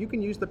 If you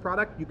can use the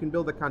product, you can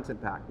build a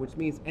content pack, which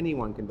means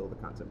anyone can build a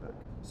content pack.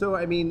 So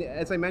I mean,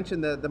 as I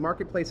mentioned, the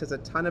marketplace has a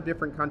ton of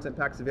different content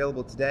packs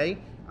available today.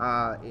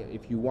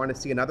 If you want to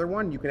see another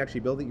one, you can actually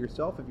build it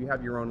yourself if you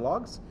have your own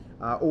logs,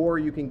 or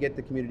you can get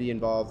the community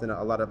involved, and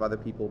a lot of other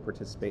people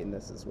participate in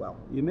this as well.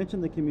 You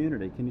mentioned the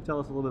community. Can you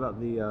tell us a little bit about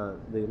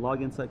the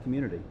Log Insight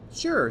community?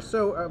 Sure.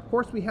 So of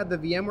course we have the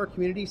VMware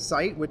community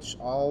site, which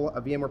all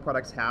VMware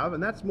products have,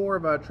 and that's more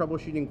of a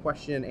troubleshooting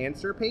question and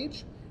answer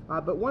page.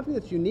 But one thing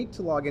that's unique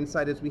to Log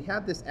Insight is we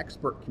have this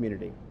expert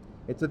community.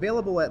 It's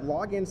available at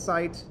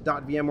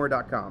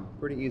loginsight.vmware.com.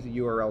 Pretty easy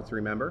URL to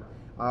remember.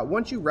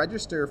 Once you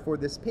register for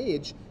this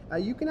page,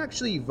 you can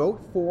actually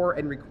vote for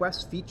and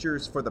request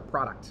features for the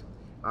product.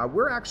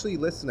 We're actually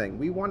listening.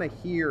 We want to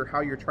hear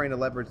how you're trying to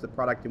leverage the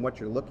product and what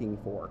you're looking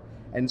for.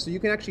 And so you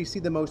can actually see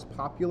the most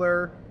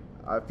popular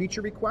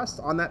feature requests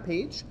on that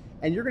page,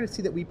 and you're going to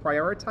see that we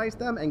prioritize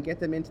them and get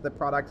them into the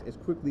product as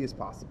quickly as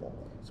possible.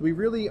 So we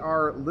really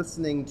are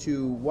listening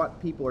to what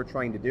people are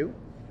trying to do.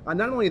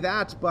 Not only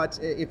that, but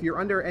if you're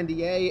under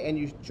NDA and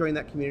you join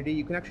that community,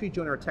 you can actually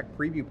join our tech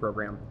preview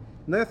program.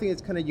 Another thing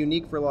that's kind of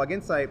unique for Log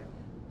Insight,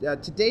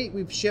 to date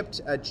we've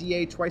shipped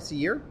GA twice a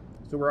year,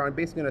 so we're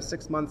basically on a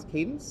 6 month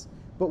cadence,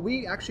 but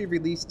we actually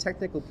release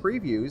technical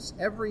previews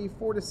every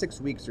 4 to 6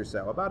 weeks or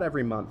so, about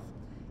every month.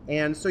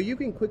 And so you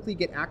can quickly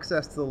get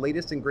access to the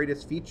latest and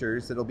greatest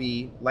features that'll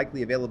be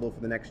likely available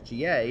for the next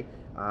GA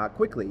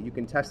quickly. You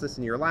can test this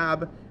in your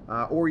lab,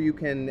 or you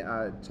can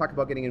talk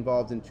about getting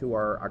involved into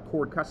our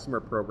core customer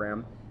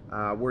program,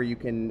 where you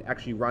can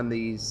actually run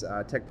these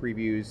tech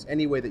previews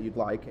any way that you'd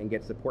like and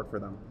get support for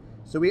them.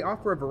 So we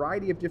offer a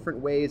variety of different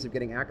ways of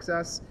getting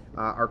access.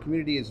 Our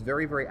community is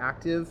very, very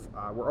active.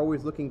 We're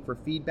always looking for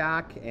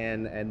feedback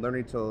and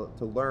learning to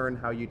learn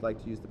how you'd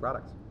like to use the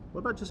product. What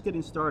about just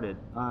getting started?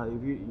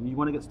 If you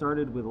want to get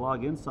started with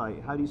Log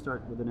Insight, how do you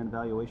start with an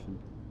evaluation?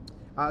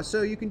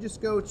 So you can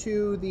just go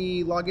to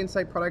the Log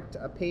Insight product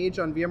page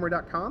on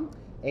VMware.com,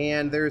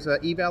 and there's an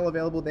eval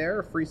available there,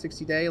 a free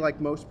 60-day,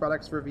 like most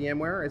products for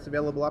VMware. It's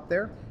available up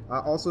there.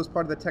 Also, as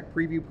part of the tech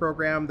preview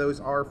program, those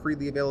are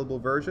freely available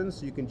versions,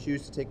 so you can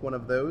choose to take one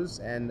of those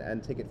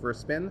and take it for a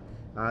spin.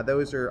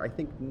 Those are, I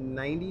think,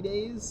 90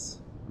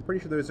 days. I'm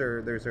pretty sure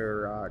those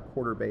are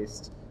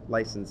quarter-based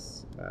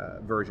license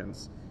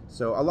versions.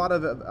 So a lot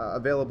of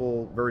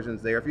available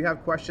versions there. If you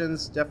have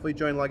questions, definitely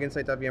join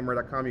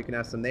loginsight.vmware.com. You can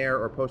ask them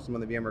there or post them on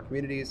the VMware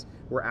communities.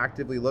 We're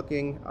actively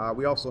looking.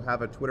 We also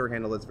have a Twitter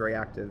handle that's very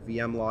active,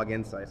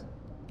 VMLogInsight.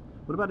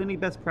 What about any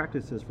best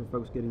practices for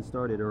folks getting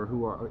started or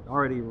who are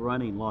already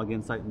running Log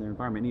Insight in their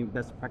environment? Any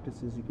best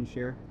practices you can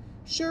share?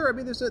 Sure. I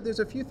mean, there's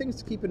a few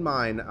things to keep in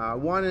mind.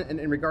 One,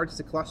 in regards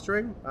to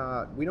clustering,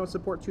 we don't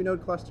support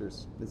 2-node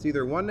clusters. It's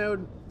either 1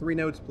 node, 3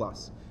 nodes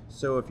plus.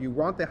 So if you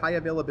want the high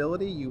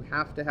availability, you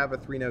have to have a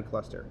 3-node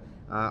cluster.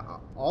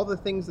 All the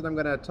things that I'm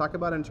going to talk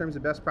about in terms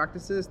of best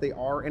practices, they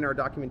are in our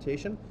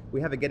documentation.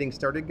 We have a getting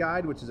started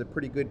guide, which is a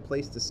pretty good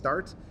place to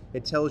start.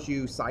 It tells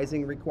you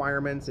sizing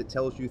requirements. It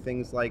tells you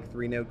things like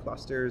 3-node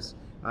clusters,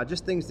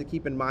 just things to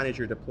keep in mind as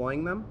you're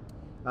deploying them.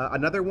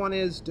 Another one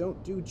is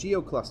don't do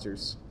geo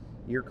clusters.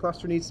 Your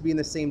cluster needs to be in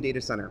the same data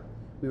center.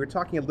 We were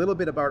talking a little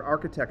bit about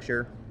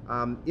architecture.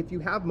 If you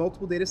have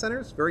multiple data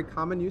centers, very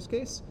common use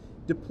case,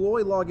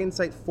 deploy Log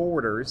Insight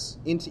forwarders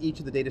into each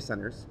of the data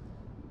centers.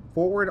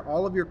 Forward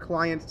all of your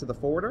clients to the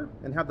forwarder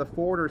and have the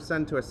forwarder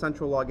send to a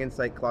central Log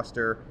Insight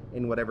cluster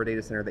in whatever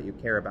data center that you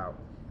care about.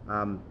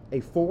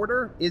 A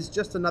forwarder is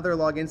just another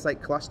Log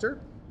Insight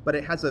cluster, but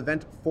it has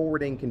event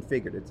forwarding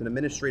configured. It's an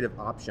administrative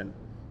option.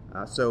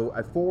 So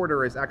a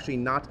forwarder is actually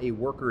not a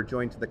worker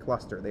joined to the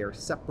cluster. They are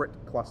separate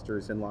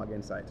clusters in Log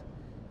Insight.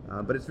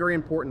 But it's very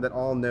important that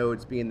all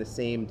nodes be in the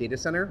same data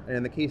center. And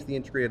in the case of the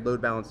integrated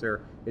load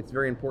balancer, it's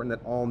very important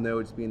that all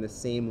nodes be in the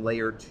same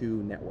layer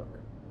 2 network.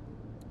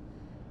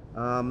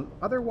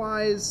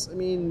 Otherwise, I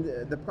mean,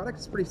 the product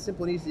is pretty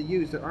simple and easy to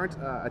use. There aren't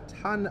a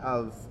ton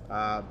of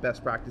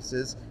best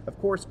practices. Of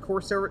course,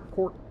 core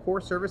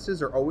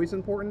services are always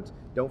important.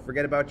 Don't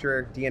forget about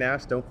your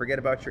DNS. Don't forget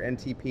about your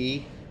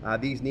NTP.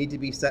 These need to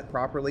be set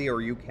properly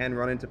or you can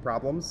run into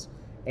problems.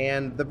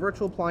 And the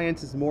virtual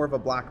appliance is more of a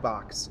black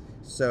box.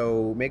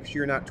 So make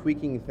sure you're not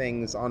tweaking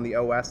things on the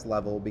OS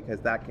level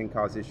because that can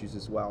cause issues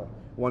as well.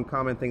 One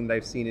common thing that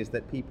I've seen is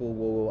that people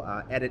will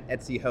edit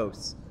Etsy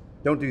hosts.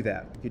 Don't do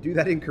that. If you do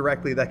that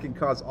incorrectly, that can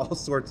cause all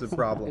sorts of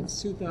problems.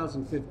 It's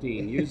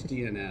 2015. Use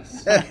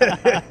DNS.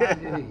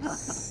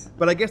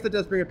 But I guess that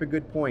does bring up a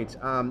good point.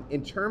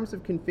 In terms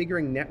of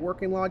configuring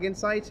networking log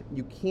insight,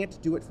 you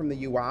can't do it from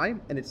the UI,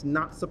 and it's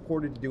not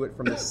supported to do it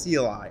from the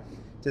CLI.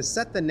 To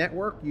set the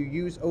network, you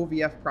use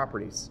OVF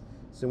properties.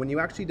 So when you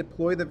actually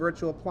deploy the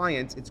virtual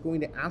appliance, it's going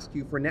to ask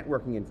you for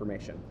networking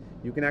information.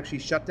 You can actually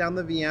shut down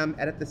the VM,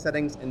 edit the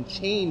settings, and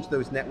change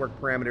those network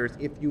parameters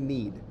if you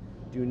need.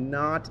 Do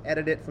not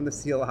edit it from the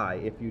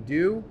CLI. If you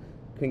do,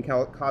 it can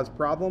cause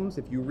problems.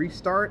 If you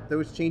restart,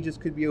 those changes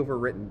could be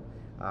overwritten.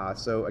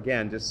 So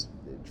again, just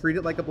treat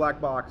it like a black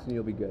box and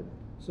you'll be good.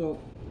 So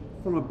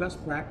from a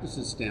best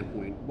practices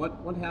standpoint,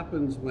 what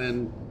happens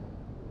when,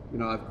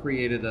 I've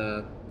created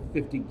a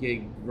 50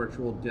 gig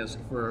virtual disk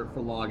for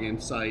Log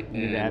Insight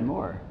and add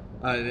more.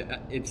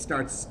 It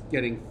starts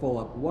getting full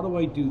up. What do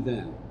I do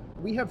then?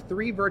 We have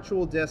 3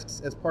 virtual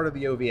disks as part of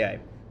the OVA.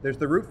 There's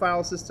the root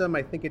file system.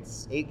 I think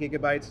it's 8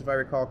 gigabytes if I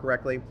recall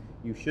correctly.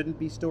 You shouldn't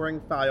be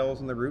storing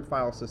files in the root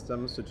file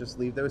system, so just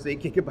leave those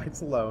 8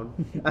 gigabytes alone.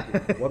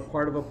 What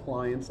part of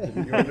appliance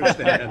didn't you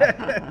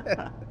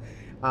understand?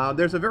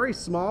 There's a very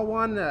small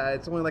one.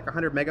 It's only like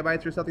 100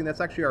 megabytes or something. That's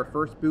actually our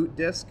first boot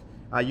disk.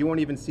 You won't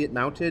even see it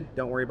mounted.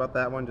 Don't worry about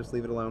that one. Just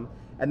leave it alone.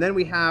 And then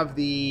we have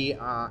the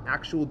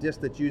actual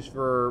disk that's used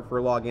for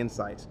Log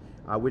Insight,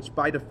 which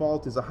by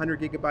default is 100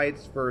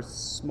 gigabytes for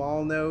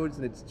small nodes,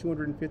 and it's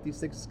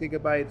 256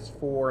 gigabytes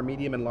for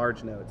medium and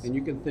large nodes. And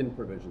you can thin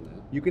provision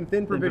that. You can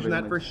thin provision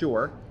that for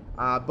sure.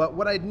 But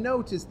what I'd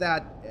note is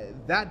that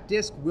that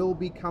disk will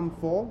become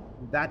full.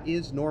 That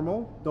is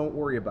normal. Don't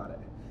worry about it.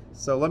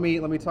 So let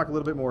me talk a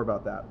little bit more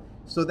about that.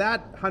 So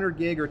that 100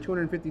 gig or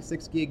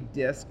 256 gig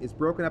disk is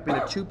broken up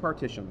into 2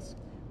 partitions.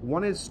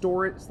 One is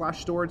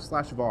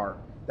storage/var.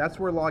 That's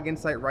where Log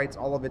Insight writes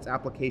all of its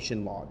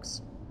application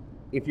logs.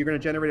 If you're going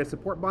to generate a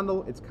support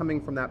bundle, it's coming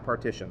from that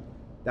partition.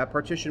 That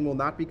partition will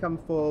not become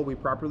full. We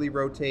properly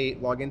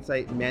rotate. Log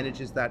Insight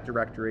manages that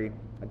directory.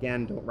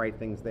 Again, don't write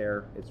things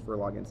there. It's for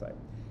Log Insight.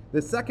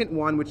 The second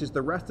one, which is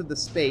the rest of the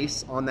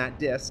space on that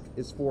disk,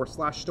 is for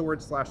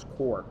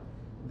 /storage/core.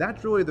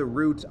 That's really the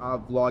root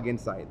of Log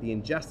Insight. The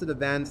ingested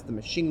events, the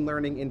machine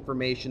learning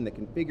information, the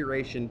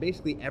configuration,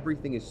 basically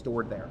everything is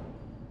stored there.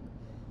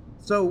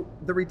 So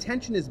the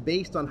retention is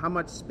based on how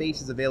much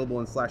space is available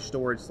in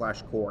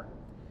 /storage/core.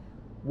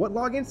 What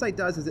Log Insight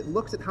does is it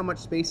looks at how much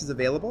space is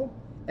available,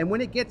 and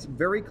when it gets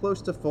very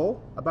close to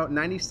full, about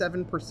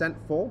 97%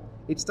 full,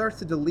 it starts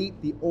to delete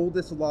the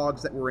oldest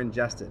logs that were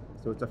ingested.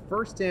 So it's a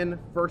first in,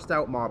 first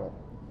out model.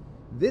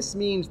 This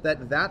means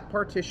that that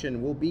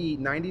partition will be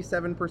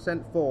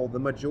 97% full the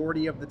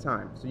majority of the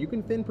time. So you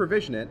can thin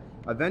provision it.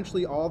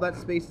 Eventually all that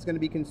space is going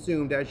to be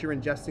consumed as you're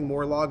ingesting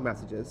more log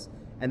messages.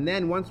 And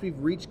then once we've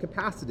reached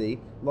capacity,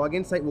 Log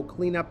Insight will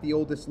clean up the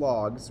oldest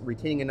logs,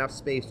 retaining enough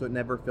space so it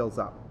never fills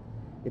up.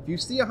 If you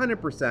see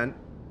 100%,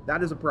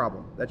 that is a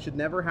problem. That should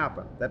never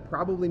happen. That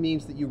probably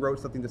means that you wrote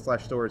something to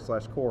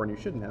 /storage/core and you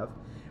shouldn't have.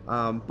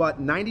 But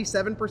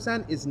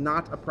 97% is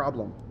not a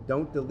problem.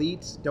 Don't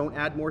delete, don't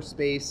add more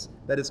space.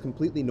 That is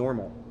completely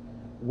normal.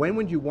 When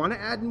would you want to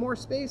add more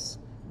space?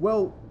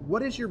 Well,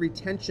 what is your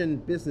retention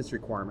business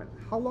requirement?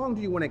 How long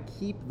do you want to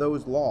keep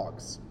those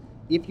logs?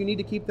 If you need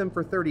to keep them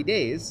for 30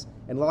 days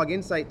and Log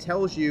Insight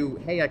tells you,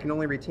 hey, I can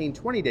only retain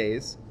 20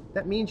 days,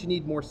 that means you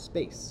need more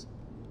space.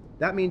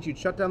 That means you'd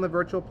shut down the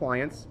virtual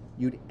appliance,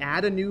 you'd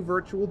add a new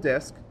virtual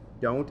disk,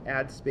 don't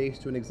add space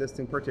to an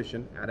existing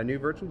partition, add a new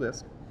virtual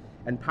disk,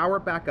 and power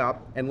it back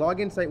up, and Log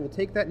Insight will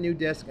take that new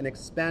disk and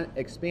expand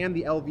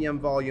the LVM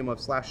volume of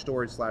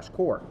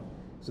 /storage/core.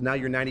 So now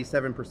your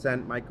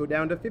 97% might go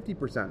down to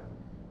 50%.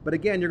 But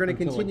again, you're going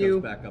to continue.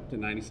 It goes back up to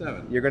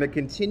 97. You're going to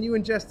continue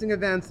ingesting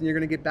events, and you're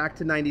going to get back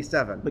to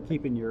 97. But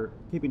keeping your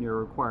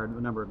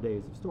required number of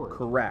days of storage.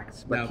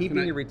 Correct. But now,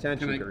 keeping your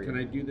retention period. Can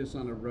I do this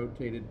on a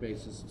rotated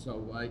basis?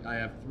 So I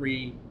have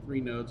three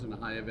nodes in a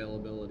high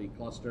availability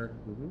cluster.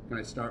 Mm-hmm. Can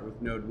I start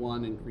with node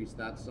 1, increase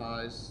that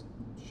size,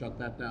 shut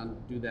that down,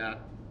 do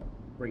that,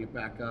 bring it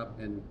back up,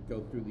 and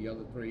go through the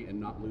other 3 and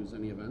not lose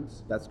any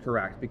events? That's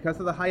correct. Because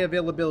of the high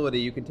availability,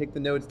 you can take the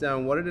nodes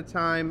down one at a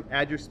time,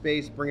 add your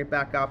space, bring it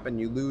back up, and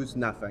you lose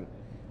nothing.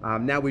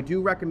 Now, we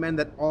do recommend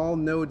that all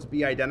nodes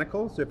be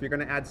identical. So if you're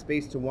going to add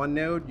space to one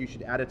node, you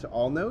should add it to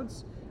all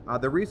nodes.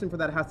 The reason for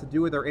that has to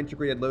do with our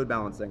integrated load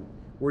balancing.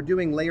 We're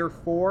doing layer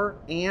 4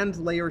 and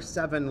layer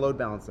 7 load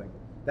balancing.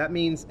 That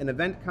means an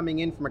event coming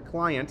in from a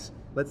client,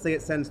 let's say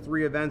it sends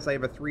 3 events, I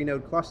have a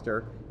 3-node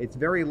cluster, it's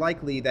very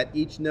likely that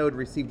each node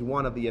received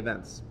 1 of the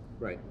events.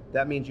 Right.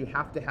 That means you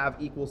have to have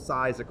equal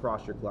size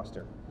across your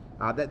cluster.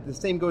 That the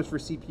same goes for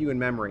CPU and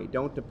memory.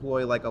 Don't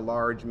deploy like a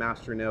large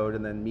master node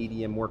and then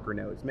medium worker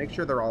nodes. Make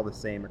sure they're all the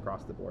same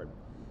across the board.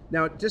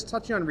 Now, just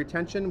touching on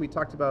retention, we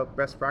talked about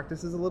best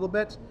practices a little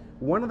bit.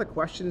 One of the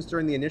questions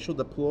during the initial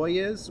deploy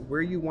is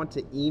where you want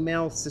to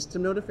email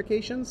system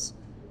notifications.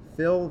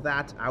 Fill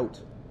that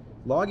out.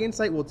 Log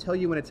Insight will tell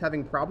you when it's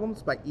having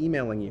problems by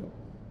emailing you.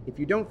 If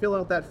you don't fill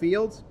out that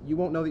field, you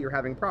won't know that you're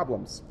having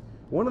problems.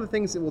 One of the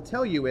things it will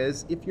tell you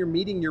is if you're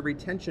meeting your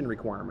retention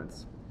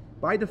requirements.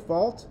 By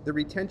default, the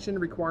retention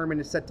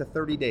requirement is set to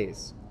 30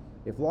 days.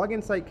 If Log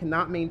Insight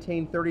cannot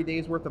maintain 30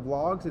 days worth of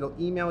logs, it'll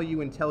email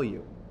you and tell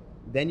you.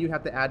 Then you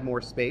have to add more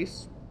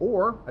space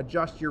or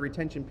adjust your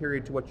retention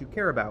period to what you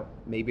care about.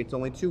 Maybe it's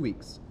only 2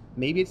 weeks.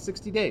 Maybe it's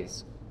 60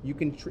 days. You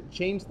can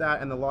change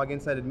that in the Log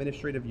Insight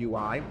administrative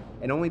UI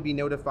and only be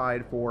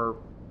notified for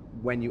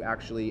when you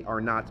actually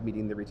are not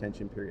meeting the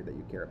retention period that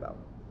you care about.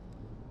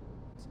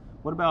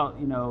 What about,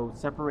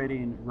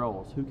 separating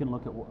roles? Who can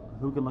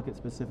look at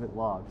specific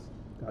logs?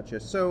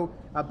 Gotcha. So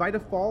by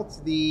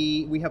default,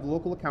 we have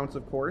local accounts,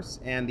 of course,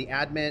 and the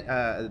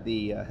admin,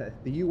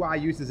 the UI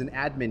uses an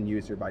admin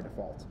user by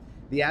default.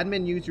 The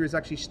admin user is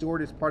actually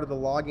stored as part of the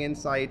Log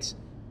Insight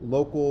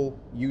local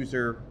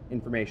user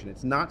information.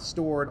 It's not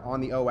stored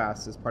on the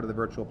OS as part of the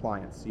virtual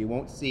appliance. So you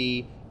won't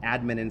see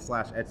admin and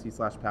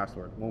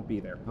 /etc/password. Won't be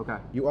there. Okay.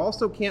 You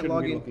also can't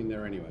log in. Shouldn't be looking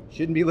there anyway.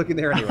 Shouldn't be looking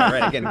there anyway.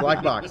 Right. Again,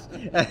 black box.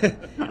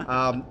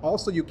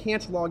 Also, you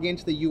can't log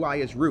into the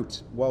UI as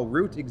root. While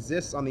root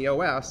exists on the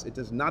OS, it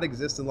does not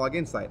exist in Log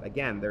Insight.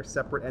 Again, they're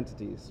separate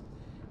entities.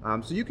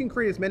 So you can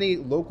create as many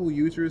local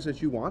users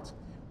as you want,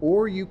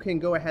 or you can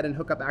go ahead and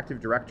hook up Active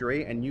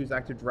Directory and use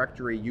Active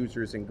Directory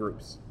users and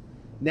groups.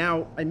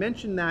 Now, I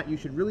mentioned that you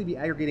should really be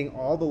aggregating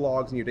all the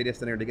logs in your data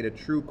center to get a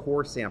true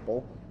core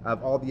sample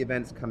of all the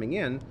events coming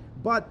in,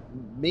 but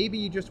maybe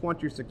you just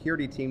want your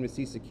security team to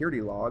see security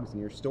logs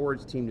and your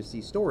storage team to see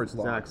storage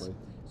logs. Exactly.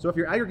 So if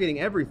you're aggregating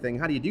everything,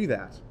 how do you do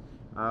that?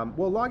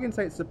 Well, Log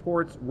Insight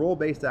supports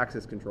role-based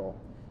access control.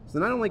 So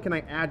not only can I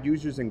add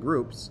users and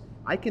groups,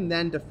 I can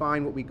then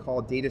define what we call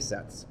data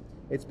sets.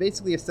 It's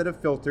basically a set of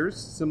filters,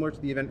 similar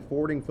to the event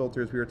forwarding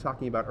filters we were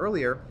talking about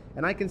earlier,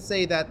 and I can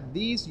say that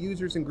these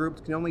users and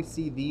groups can only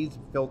see these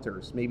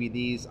filters, maybe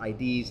these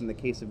IDs in the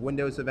case of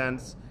Windows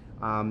events,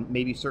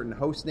 maybe certain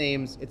host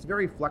names. It's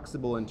very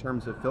flexible in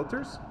terms of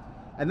filters.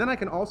 And then I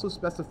can also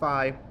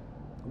specify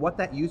what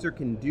that user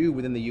can do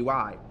within the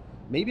UI.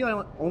 Maybe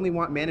I only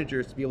want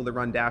managers to be able to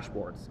run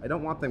dashboards. I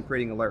don't want them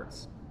creating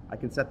alerts. I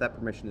can set that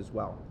permission as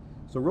well.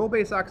 So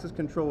role-based access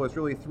control is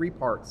really 3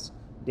 parts.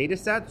 Data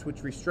sets,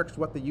 which restricts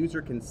what the user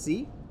can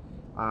see,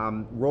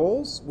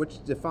 roles,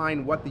 which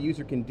define what the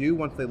user can do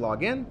once they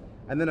log in,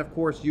 and then of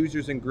course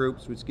users and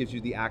groups, which gives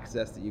you the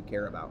access that you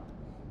care about.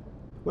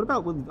 What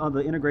about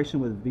the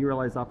integration with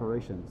vRealize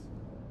operations?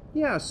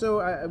 Yeah,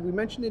 so we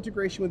mentioned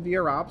integration with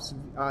VROps,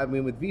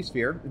 with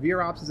vSphere.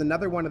 VROps is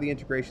another one of the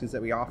integrations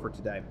that we offer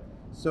today.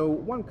 So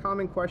one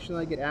common question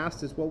I get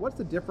asked is, well, what's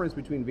the difference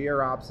between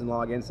VROps and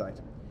Log Insight?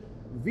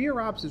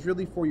 VROps is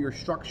really for your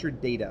structured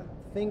data.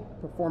 Think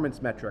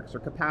performance metrics or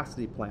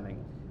capacity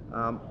planning.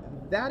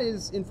 That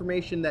is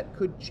information that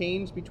could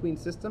change between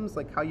systems,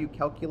 like how you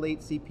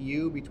calculate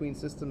CPU between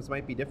systems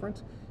might be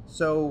different.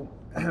 So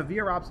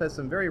vRops has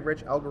some very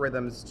rich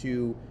algorithms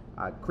to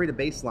create a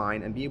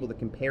baseline and be able to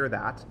compare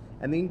that,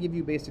 and then give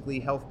you basically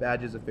health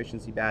badges,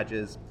 efficiency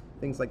badges,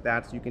 things like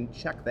that, so you can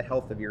check the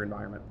health of your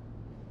environment.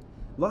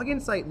 Log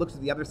Insight looks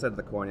at the other side of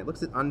the coin. It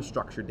looks at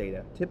unstructured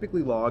data,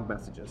 typically log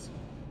messages.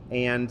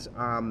 And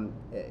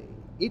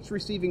it's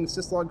receiving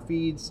syslog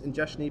feeds,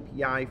 ingestion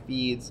API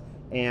feeds,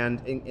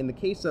 and in the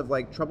case of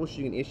like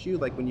troubleshooting an issue,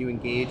 like when you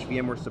engage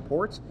VMware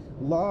support,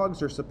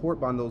 logs or support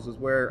bundles is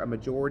where a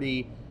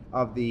majority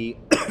of the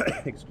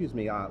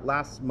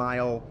last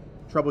mile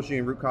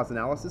troubleshooting root cause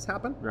analysis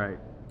happen. Right.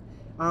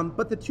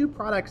 But the two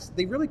products,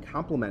 they really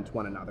complement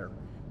one another.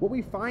 What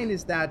we find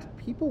is that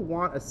people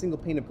want a single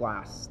pane of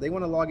glass. They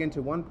want to log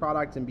into one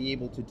product and be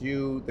able to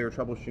do their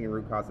troubleshooting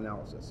root cause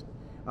analysis.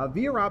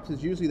 VROps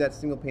is usually that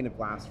single pane of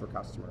glass for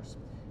customers.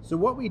 So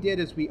what we did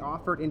is we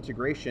offered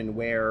integration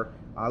where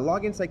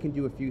Log Insight can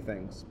do a few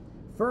things.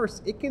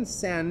 First, it can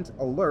send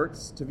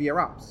alerts to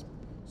VROps.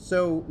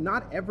 So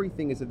not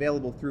everything is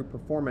available through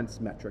performance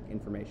metric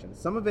information.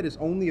 Some of it is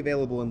only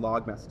available in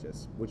log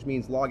messages, which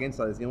means Log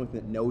Insight is the only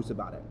thing that knows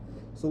about it.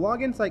 So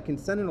Log Insight can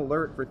send an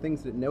alert for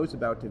things that it knows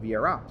about to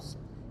VROps.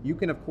 You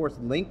can, of course,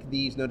 link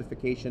these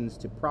notifications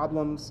to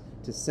problems,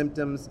 to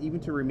symptoms, even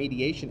to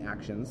remediation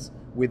actions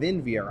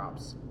within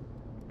VROps.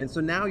 And so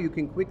now you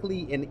can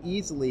quickly and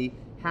easily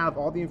have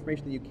all the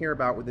information that you care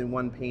about within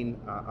one pane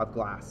of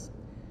glass.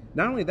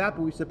 Not only that,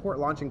 but we support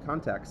launching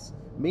contexts.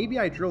 Maybe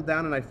I drill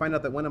down and I find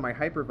out that one of my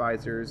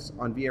hypervisors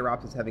on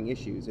VROps is having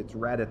issues. It's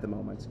red at the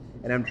moment.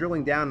 And I'm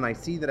drilling down and I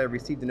see that I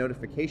received a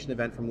notification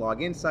event from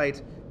Log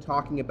Insight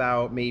talking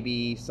about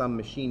maybe some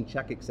machine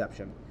check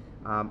exception.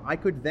 I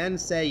could then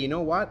say, you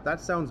know what,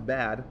 that sounds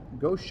bad.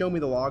 Go show me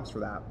the logs for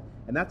that.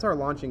 And that's our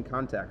launching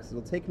context.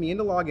 It'll take me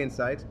into Log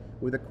Insight.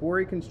 with a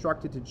query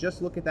constructed to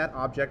just look at that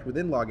object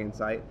within Log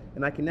Insight,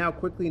 and I can now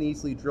quickly and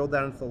easily drill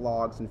down into the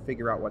logs and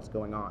figure out what's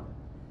going on.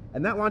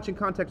 And that launching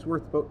context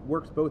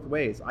works both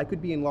ways. I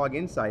could be in Log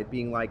Insight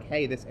being like,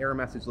 hey, this error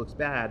message looks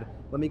bad.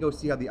 Let me go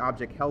see how the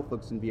object health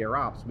looks in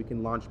VROps. We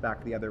can launch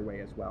back the other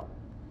way as well.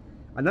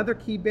 Another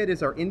key bit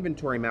is our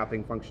inventory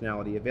mapping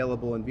functionality,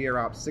 available in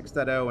VROps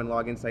 6.0 and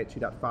Log Insight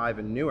 2.5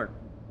 and newer.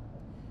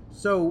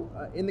 So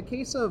in the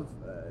case of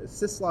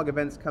syslog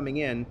events coming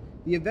in,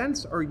 the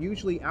events are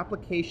usually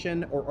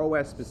application or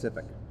OS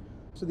specific.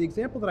 So the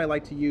example that I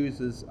like to use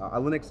is a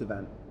Linux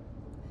event.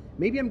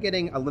 Maybe I'm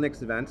getting a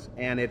Linux event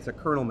and it's a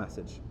kernel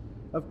message.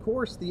 Of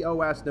course, the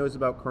OS knows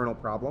about kernel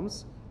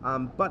problems,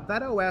 but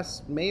that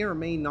OS may or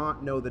may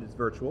not know that it's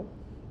virtual.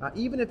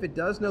 Even if it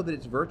does know that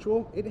it's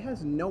virtual, it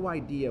has no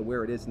idea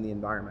where it is in the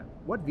environment.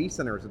 What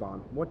vCenter is it on?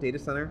 What data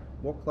center?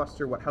 What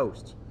cluster? What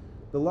host?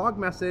 The log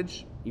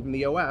message, even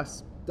the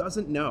OS,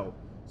 doesn't know.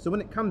 So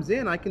when it comes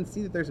in, I can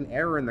see that there's an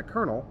error in the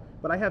kernel,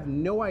 but I have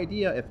no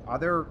idea if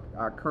other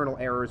kernel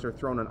errors are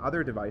thrown on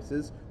other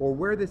devices or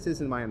where this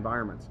is in my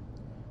environment.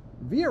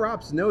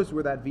 VROps knows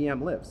where that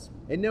VM lives.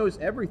 It knows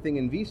everything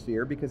in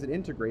vSphere because it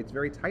integrates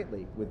very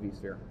tightly with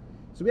vSphere.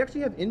 So we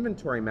actually have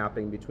inventory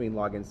mapping between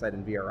Log Insight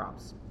and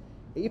VROps.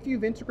 If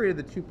you've integrated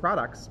the two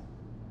products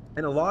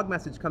and a log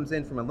message comes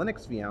in from a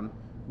Linux VM,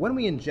 when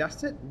we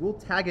ingest it, we'll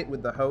tag it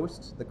with the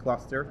host, the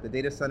cluster, the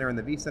data center, and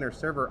the vCenter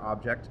server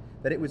object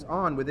that it was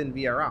on within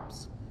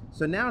VROps.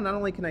 So now not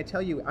only can I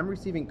tell you I'm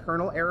receiving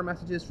kernel error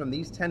messages from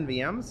these 10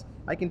 VMs,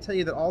 I can tell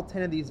you that all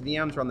 10 of these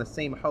VMs are on the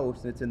same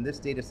host and it's in this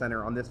data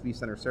center on this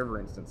vCenter server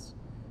instance.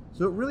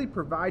 So it really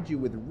provides you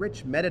with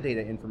rich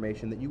metadata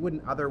information that you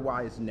wouldn't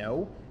otherwise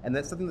know, and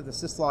that's something that the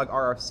syslog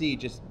RFC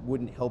just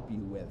wouldn't help you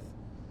with.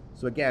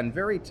 So again,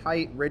 very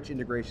tight, rich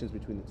integrations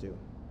between the two.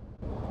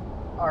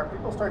 Are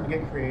people starting to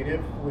get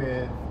creative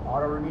with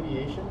auto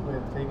remediation,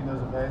 with taking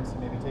those events and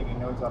maybe taking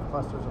nodes off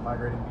clusters or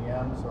migrating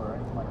VMs or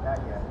anything like that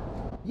yet?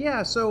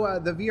 Yeah, so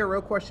the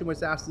VRO question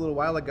was asked a little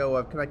while ago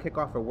of, can I kick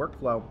off a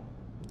workflow?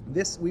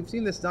 We've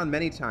seen this done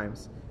many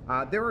times.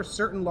 There are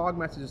certain log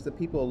messages that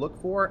people will look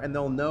for, and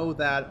they'll know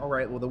that, all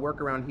right, well, the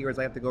workaround here is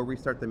I have to go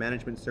restart the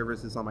management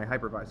services on my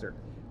hypervisor.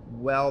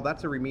 Well,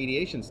 that's a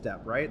remediation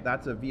step, right?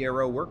 That's a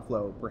VRO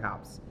workflow,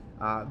 perhaps.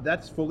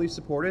 That's fully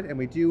supported, and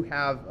we do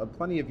have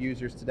plenty of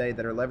users today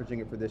that are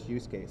leveraging it for this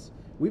use case.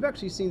 We've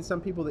actually seen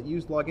some people that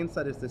use Log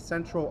Insight as the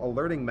central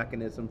alerting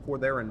mechanism for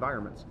their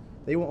environments.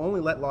 They will only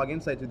let Log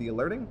Insight do the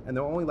alerting, and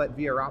they'll only let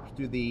VROps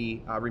do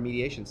the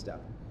remediation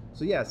step.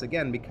 So yes,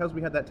 again, because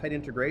we have that tight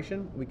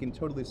integration, we can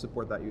totally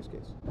support that use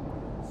case.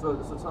 So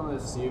tell me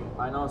this, Steve.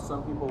 I know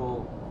some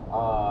people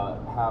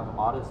have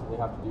audits that they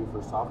have to do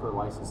for software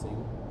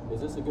licensing.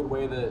 Is this a good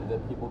way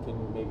that people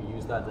can maybe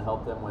use that to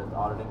help them with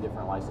auditing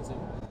different licensing?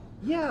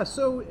 Yeah,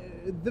 so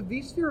the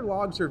vSphere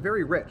logs are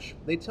very rich.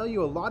 They tell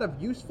you a lot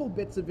of useful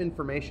bits of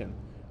information.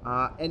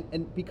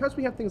 And because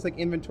we have things like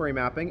inventory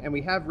mapping and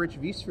we have rich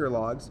vSphere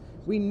logs,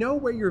 we know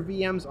where your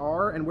VMs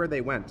are and where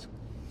they went.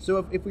 So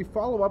if we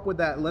follow up with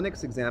that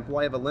Linux example,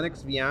 I have a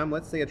Linux VM,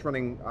 let's say it's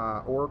running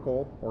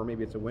Oracle, or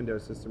maybe it's a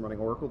Windows system running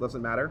Oracle,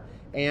 doesn't matter.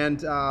 And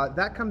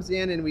that comes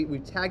in and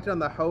we've tagged it on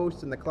the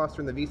host and the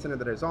cluster and the vCenter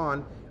that it's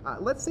on.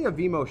 Let's say a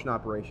vMotion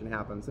operation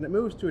happens and it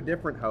moves to a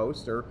different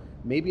host, or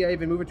maybe I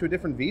even move it to a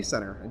different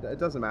vCenter. It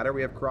doesn't matter,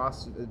 we have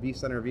cross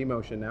vCenter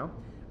vMotion now.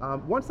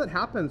 Once that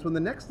happens, when the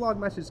next log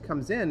message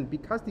comes in,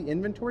 because the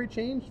inventory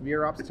changed,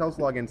 VROps tells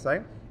Log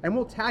Insight, and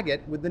we'll tag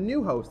it with the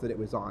new host that it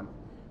was on.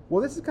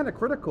 Well, this is kind of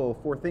critical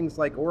for things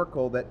like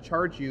Oracle that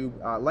charge you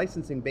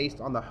licensing based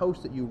on the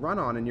host that you run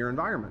on in your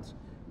environment.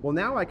 Well,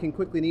 now I can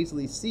quickly and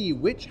easily see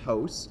which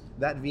hosts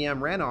that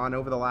VM ran on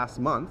over the last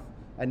month,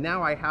 and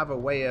now I have a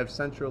way of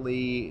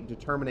centrally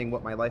determining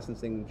what my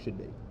licensing should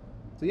be.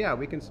 So yeah,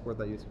 we can support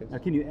that use case. Now,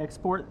 can you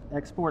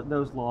export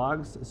those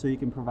logs so you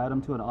can provide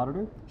them to an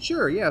auditor?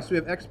 Sure, yeah. So we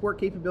have export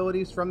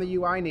capabilities from the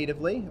UI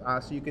natively,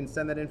 so you can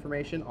send that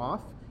information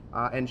off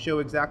and show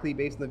exactly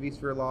based on the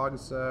vSphere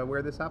logs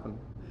where this happened.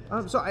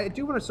 So I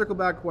do want to circle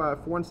back for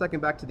 1 second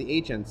back to the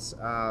agents.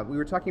 We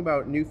were talking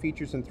about new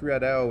features in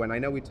 3.0, and I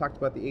know we talked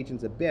about the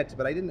agents a bit,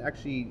 but I didn't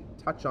actually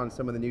touch on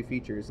some of the new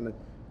features. And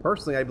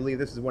personally, I believe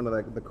this is one of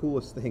the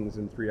coolest things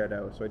in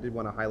 3.0, so I did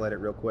want to highlight it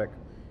real quick.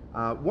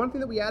 One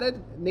thing that we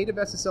added, native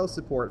SSL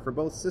support for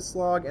both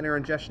syslog and our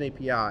ingestion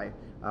API.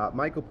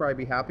 Mike will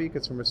probably be happy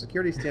because from a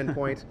security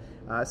standpoint,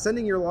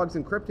 sending your logs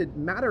encrypted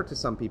matter to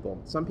some people.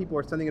 Some people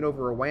are sending it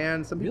over a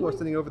WAN, some people are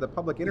sending it over the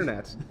public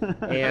internet.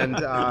 And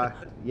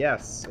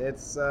yes,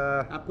 it's...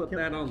 I put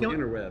that on the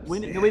interwebs. We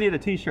need a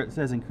t-shirt that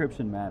says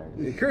encryption matters.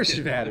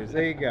 Encryption matters,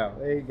 there you go,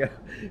 there you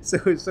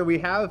go. So we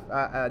have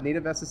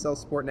native SSL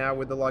support now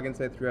with the Log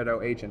Insight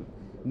 3.0 agent.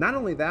 Not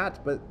only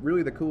that, but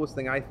really the coolest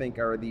thing I think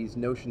are these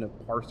notion of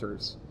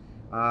parsers.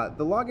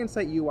 The Log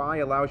Insight UI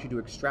allows you to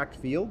extract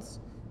fields.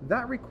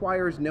 That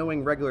requires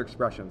knowing regular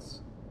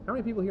expressions. How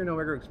many people here know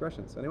regular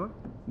expressions? Anyone?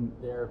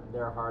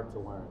 They're hard to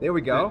learn. There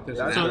we go.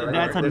 That's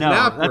a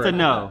no. That's a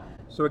no.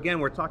 So again,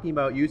 we're talking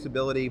about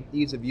usability,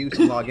 ease of use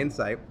in Log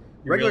Insight.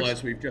 You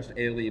realize we've just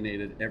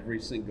alienated every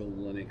single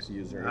Linux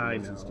user who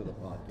listens to the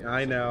podcast.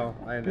 I know.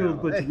 We're a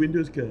bunch of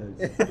Windows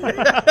guys.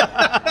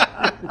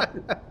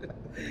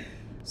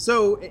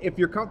 So if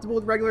you're comfortable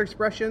with regular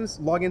expressions,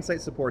 Log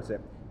Insight supports it.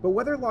 But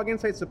whether Log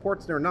Insight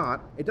supports it or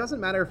not, it doesn't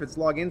matter if it's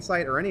Log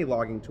Insight or any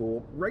logging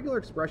tool, regular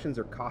expressions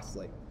are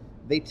costly.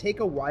 They take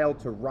a while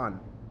to run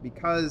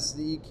because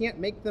you can't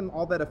make them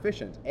all that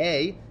efficient.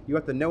 A, you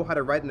have to know how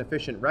to write an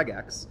efficient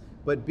regex,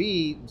 but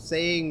B,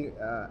 saying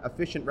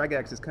efficient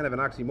regex is kind of an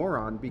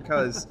oxymoron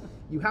because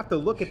you have to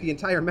look at the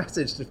entire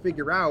message to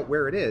figure out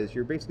where it is.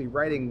 You're basically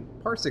writing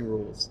parsing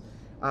rules.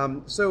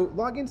 So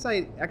Log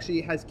Insight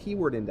actually has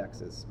keyword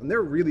indexes, and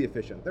they're really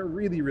efficient. They're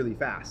really, really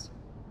fast.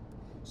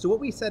 So what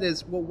we said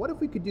is, well, what if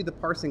we could do the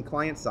parsing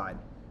client side?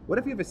 What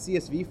if you have a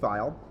CSV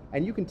file,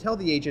 and you can tell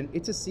the agent,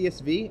 it's a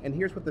CSV, and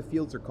here's what the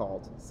fields are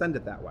called. Send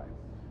it that way.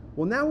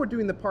 Well, now we're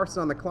doing the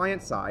parsing on the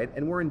client side,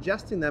 and we're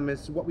ingesting them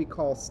as what we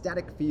call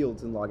static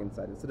fields in Log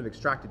Insight instead of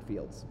extracted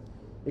fields.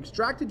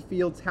 Extracted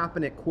fields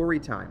happen at query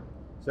time.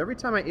 So every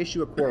time I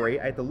issue a query,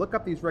 I have to look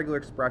up these regular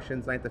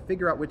expressions, and I have to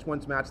figure out which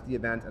ones match the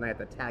event, and I have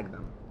to tag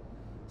them.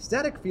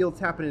 Static fields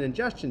happen in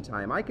ingestion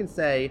time. I can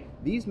say,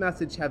 these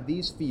messages have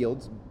these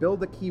fields,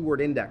 build a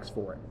keyword index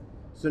for it.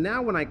 So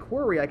now when I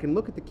query, I can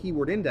look at the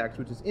keyword index,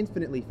 which is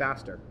infinitely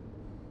faster.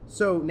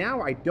 So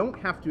now I don't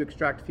have to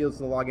extract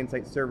fields in the Log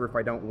Insight server if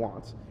I don't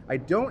want. I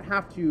don't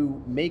have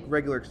to make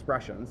regular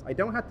expressions. I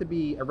don't have to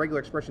be a regular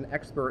expression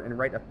expert and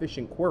write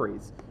efficient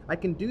queries. I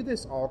can do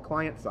this all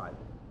client side.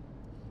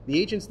 The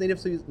agents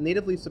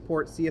natively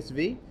support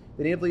CSV,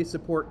 they natively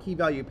support key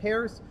value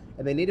pairs,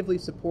 and they natively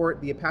support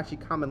the Apache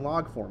common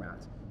log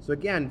format. So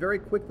again, very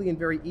quickly and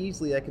very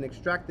easily, I can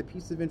extract the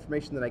piece of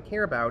information that I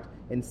care about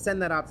and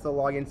send that out to the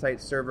Log Insight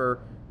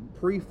server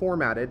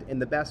pre-formatted in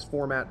the best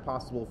format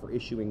possible for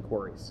issuing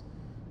queries.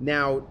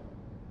 Now,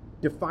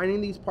 defining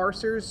these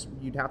parsers,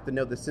 you'd have to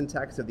know the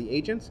syntax of the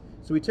agent.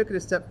 So we took it a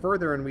step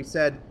further and we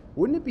said,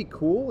 wouldn't it be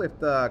cool if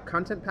the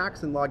content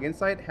packs in Log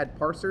Insight had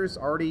parsers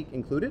already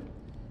included?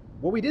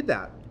 Well, we did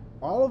that.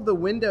 All of the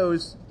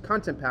Windows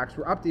content packs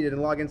were updated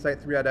in Log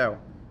Insight 3.0.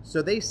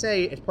 So they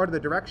say, as part of the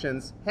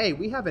directions, hey,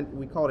 we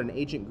call it an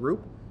agent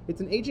group. It's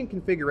an agent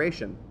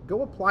configuration.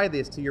 Go apply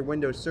this to your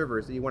Windows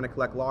servers that you want to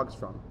collect logs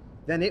from.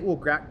 Then it will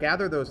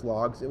gather those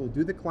logs, it will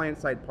do the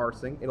client-side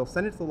parsing, it'll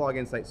send it to the Log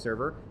Insight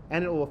server,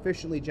 and it will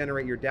efficiently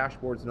generate your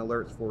dashboards and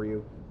alerts for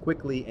you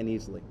quickly and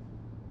easily.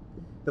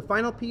 The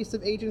final piece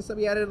of agents that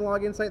we added in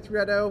Log Insight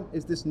 3.0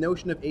 is this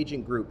notion of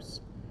agent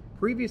groups.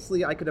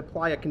 Previously, I could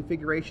apply a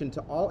configuration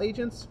to all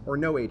agents or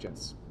no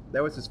agents.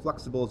 That was as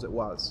flexible as it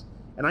was.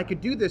 And I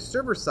could do this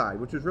server-side,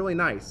 which was really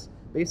nice.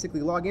 Basically,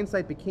 Log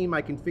Insight became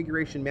my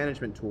configuration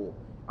management tool.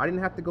 I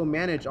didn't have to go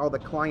manage all the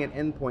client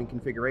endpoint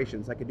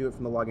configurations. I could do it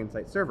from the Log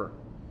Insight server.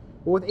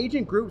 But with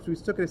agent groups, we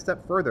took it a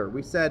step further.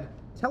 We said,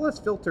 tell us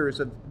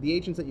filters of the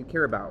agents that you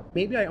care about.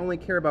 Maybe I only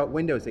care about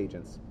Windows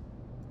agents.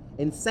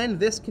 And send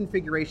this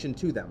configuration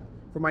to them.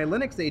 For my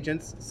Linux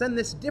agents, send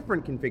this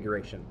different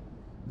configuration.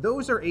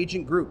 Those are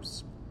agent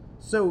groups.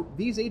 So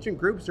these agent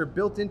groups are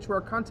built into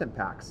our content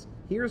packs.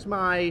 Here's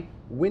my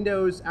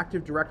Windows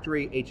Active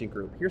Directory agent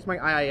group. Here's my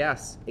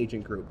IIS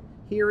agent group.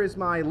 Here is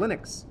my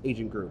Linux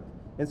agent group.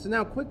 And so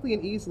now quickly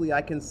and easily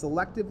I can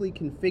selectively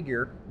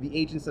configure the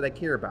agents that I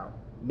care about.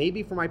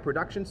 Maybe for my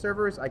production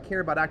servers, I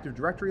care about Active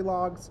Directory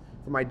logs.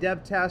 For my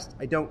dev test,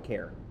 I don't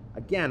care.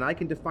 Again, I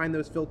can define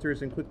those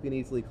filters and quickly and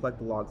easily collect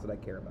the logs that I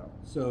care about.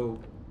 So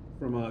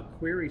from a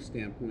query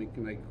standpoint,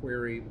 can I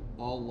query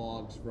all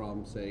logs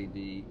from, say,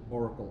 the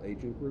Oracle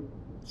agent group?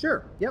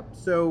 Sure, yep.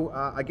 So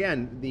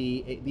again,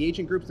 the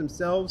agent groups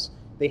themselves,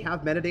 they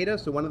have metadata.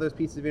 So one of those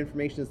pieces of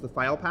information is the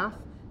file path.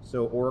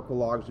 So Oracle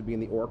logs would be in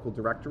the Oracle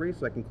directory,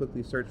 so I can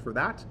quickly search for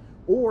that.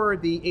 Or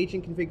the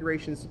agent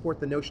configurations support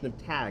the notion of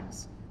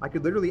tags. I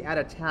could literally add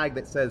a tag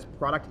that says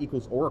product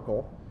equals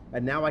Oracle,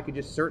 and now I could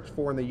just search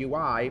for in the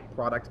UI,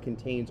 product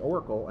contains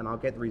Oracle, and I'll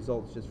get the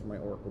results just from my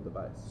Oracle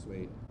device.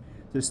 Sweet.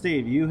 So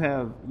Steve, you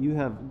have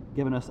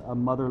given us a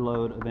mother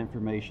load of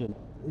information.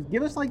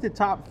 Give us like the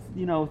top,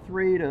 3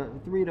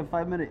 to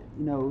 5 minute,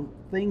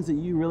 things that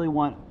you really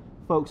want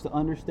folks to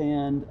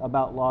understand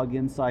about Log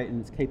Insight and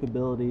its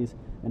capabilities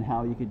and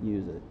how you could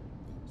use it.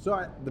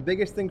 So the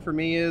biggest thing for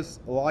me is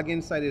Log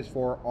Insight is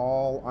for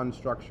all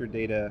unstructured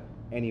data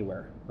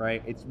anywhere,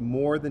 right? It's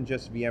more than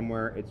just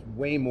VMware. It's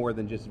way more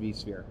than just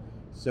vSphere.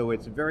 So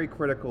it's very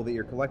critical that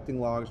you're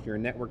collecting logs for your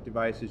network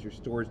devices, your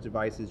storage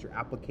devices, your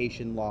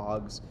application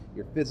logs,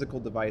 your physical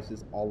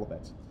devices, all of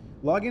it.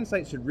 Log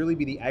Insight should really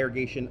be the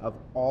aggregation of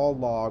all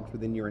logs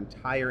within your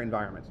entire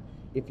environment.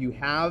 If you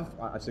have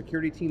a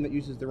security team that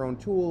uses their own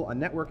tool, a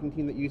networking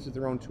team that uses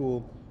their own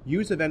tool,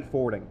 use event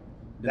forwarding.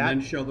 And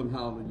then show them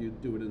how you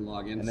do it in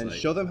Log Insight. And then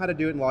show them how to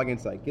do it in Log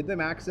Insight. Give them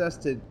access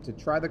to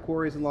try the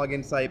queries in Log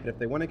Insight, but if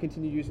they want to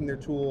continue using their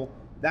tool,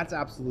 that's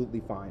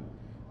absolutely fine.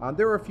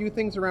 There are a few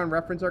things around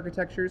reference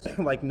architectures,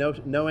 like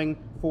knowing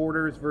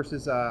forwarders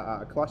versus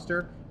a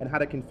cluster and how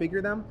to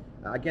configure them.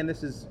 Again,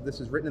 this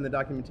is written in the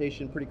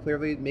documentation pretty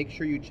clearly. Make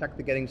sure you check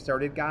the Getting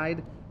Started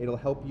guide. It'll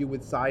help you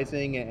with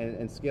sizing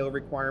and scale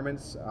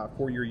requirements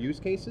for your use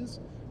cases.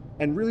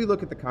 and really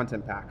look at the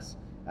content packs.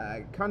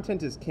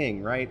 Content is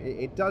king, right?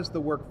 It does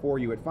the work for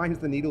you. It finds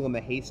the needle in the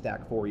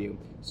haystack for you.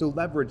 So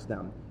leverage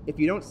them. If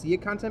you don't see a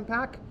content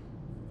pack,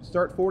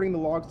 start forwarding the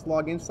logs to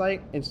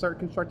LogInsight and start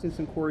constructing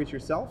some queries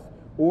yourself,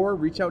 or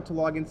reach out to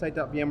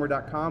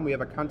loginsight.vmware.com. We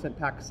have a content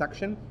pack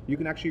section. You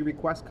can actually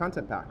request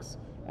content packs,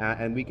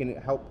 and we can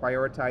help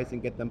prioritize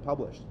and get them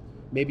published.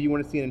 Maybe you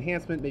want to see an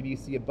enhancement, maybe you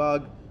see a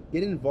bug.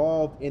 Get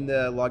involved in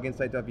the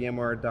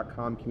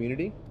loginsight.vmware.com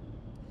community.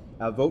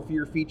 Vote for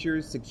your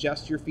features,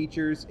 suggest your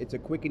features. It's a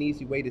quick and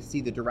easy way to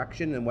see the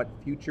direction and what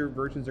future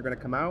versions are going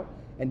to come out.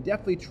 And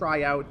definitely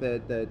try out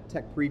the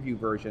tech preview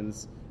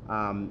versions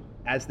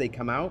as they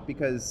come out,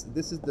 because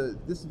this is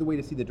the way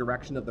to see the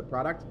direction of the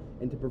product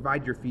and to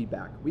provide your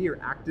feedback. We are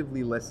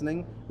actively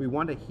listening. We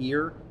want to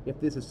hear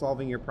if this is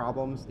solving your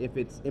problems, if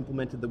it's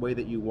implemented the way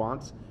that you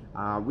want.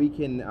 We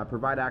can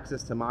provide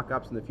access to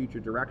mock-ups in the future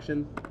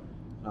direction.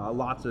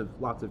 Lots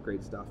of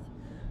great stuff.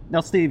 Now,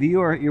 Steve,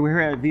 you're here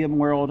at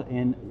VMworld,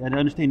 and I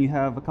understand you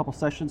have a couple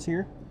sessions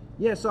here.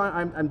 Yeah, so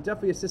I'm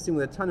definitely assisting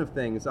with a ton of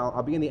things.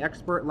 I'll be in the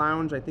expert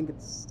lounge. I think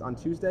it's on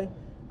Tuesday,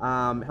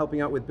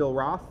 helping out with Bill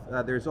Roth.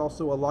 There's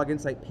also a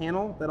LogInsight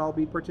panel that I'll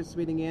be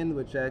participating in,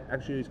 which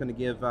actually is going to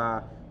give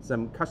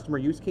some customer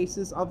use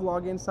cases of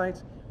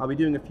LogInsight. I'll be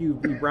doing a few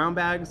brown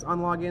bags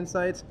on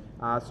LogInsight.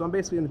 So I'm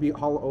basically going to be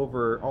all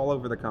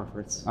over the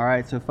conference. All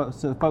right, so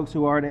folks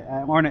who aren't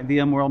at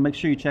VMworld, make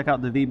sure you check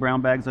out the V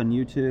Brown Bags on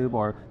YouTube,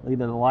 or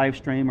either the live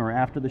stream or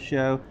after the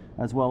show,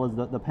 as well as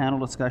the panel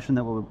discussion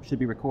that should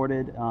be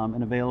recorded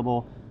and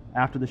available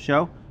after the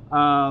show.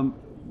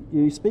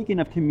 Speaking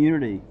of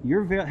community,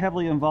 you're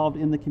heavily involved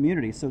in the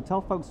community, so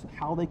tell folks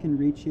how they can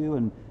reach you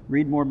and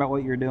read more about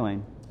what you're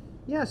doing.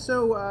 Yeah,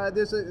 so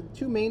there's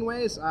two main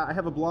ways. I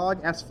have a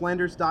blog,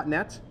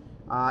 sflanders.net.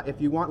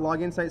 If you want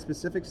LogInsight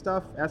specific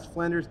stuff,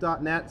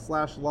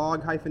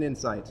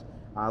 sflanders.net/log-insight.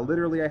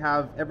 Literally, I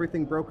have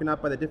everything broken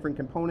up by the different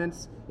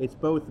components. It's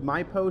both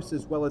my posts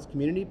as well as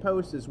community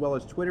posts, as well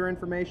as Twitter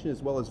information,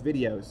 as well as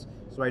videos.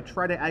 So I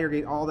try to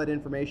aggregate all that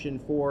information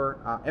for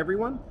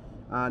everyone.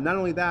 Not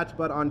only that,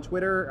 but on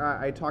Twitter,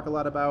 I talk a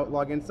lot about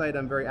LogInsight.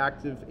 I'm very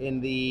active in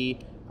the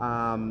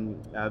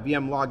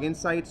VM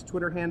LogInsight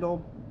Twitter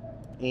handle,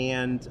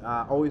 and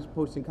always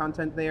posting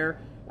content there.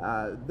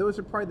 Those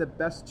are probably the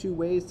best two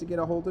ways to get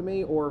a hold of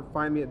me, or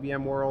find me at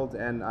VMworld,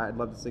 and I'd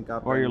love to sync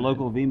up. Or your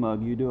local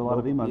VMUG. You do a lot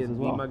of VMUGs as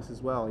well. VMUGs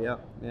as well, yeah.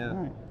 All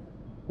right.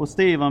 Well,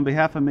 Steve, on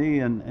behalf of me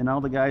and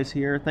all the guys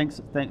here, thanks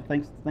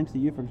to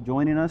you for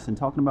joining us and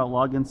talking about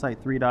LogInsight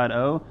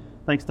 3.0.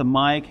 Thanks to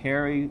Mike,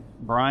 Harry,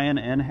 Brian,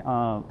 and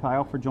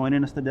Kyle for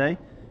joining us today,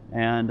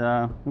 and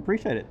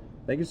appreciate it.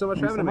 Thank you so much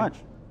for having me.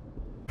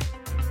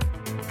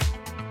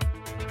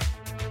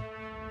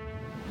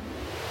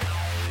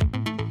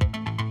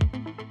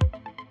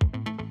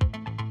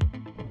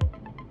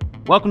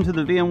 Welcome to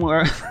the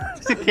VMware.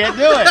 Can't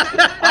do it.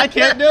 I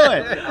can't do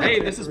it. Hey,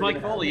 this is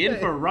Mike Foley in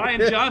for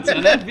Ryan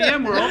Johnson at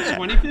VMworld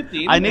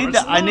 2015. I need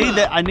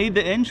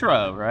the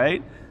intro,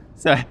 right?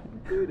 So.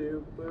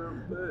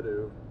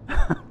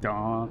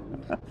 Don't.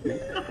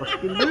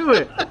 Do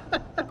it.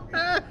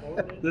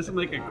 This will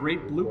make a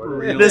great blooper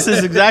reel. This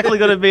is exactly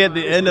going to be at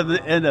the end of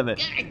it.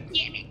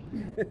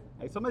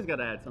 Hey, somebody's got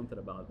to add something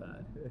about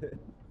that.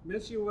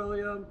 Miss you,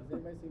 William. Has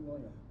anybody seen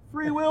William?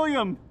 Free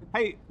William.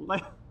 Hey,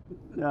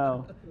 no.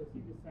 No.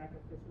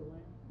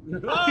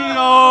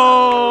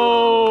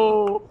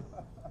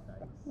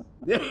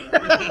 Wait.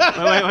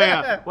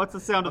 What's the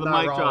sound of the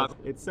mic drop?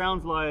 It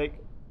sounds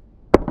like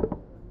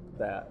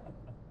that.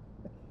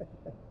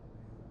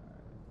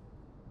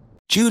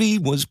 Judy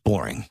was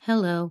boring.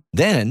 Hello.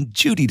 Then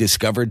Judy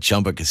discovered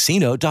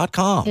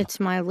ChumbaCasino.com. It's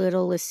my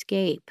little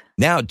escape.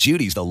 Now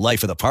Judy's the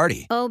life of the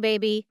party. Oh,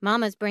 baby,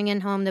 mama's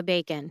bringing home the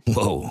bacon.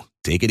 Whoa,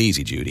 take it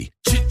easy, Judy.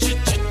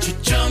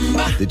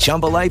 The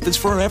Chumba life is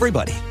for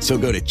everybody. So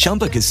go to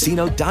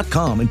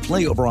ChumbaCasino.com and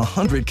play over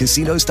 100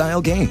 casino-style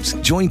games.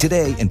 Join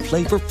today and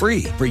play for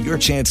free for your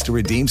chance to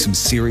redeem some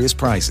serious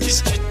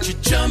prizes.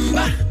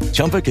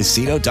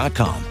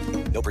 ChumbaCasino.com.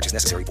 No purchase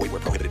necessary. Void where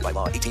prohibited by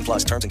law.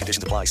 18+ terms and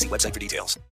conditions apply. See website for details.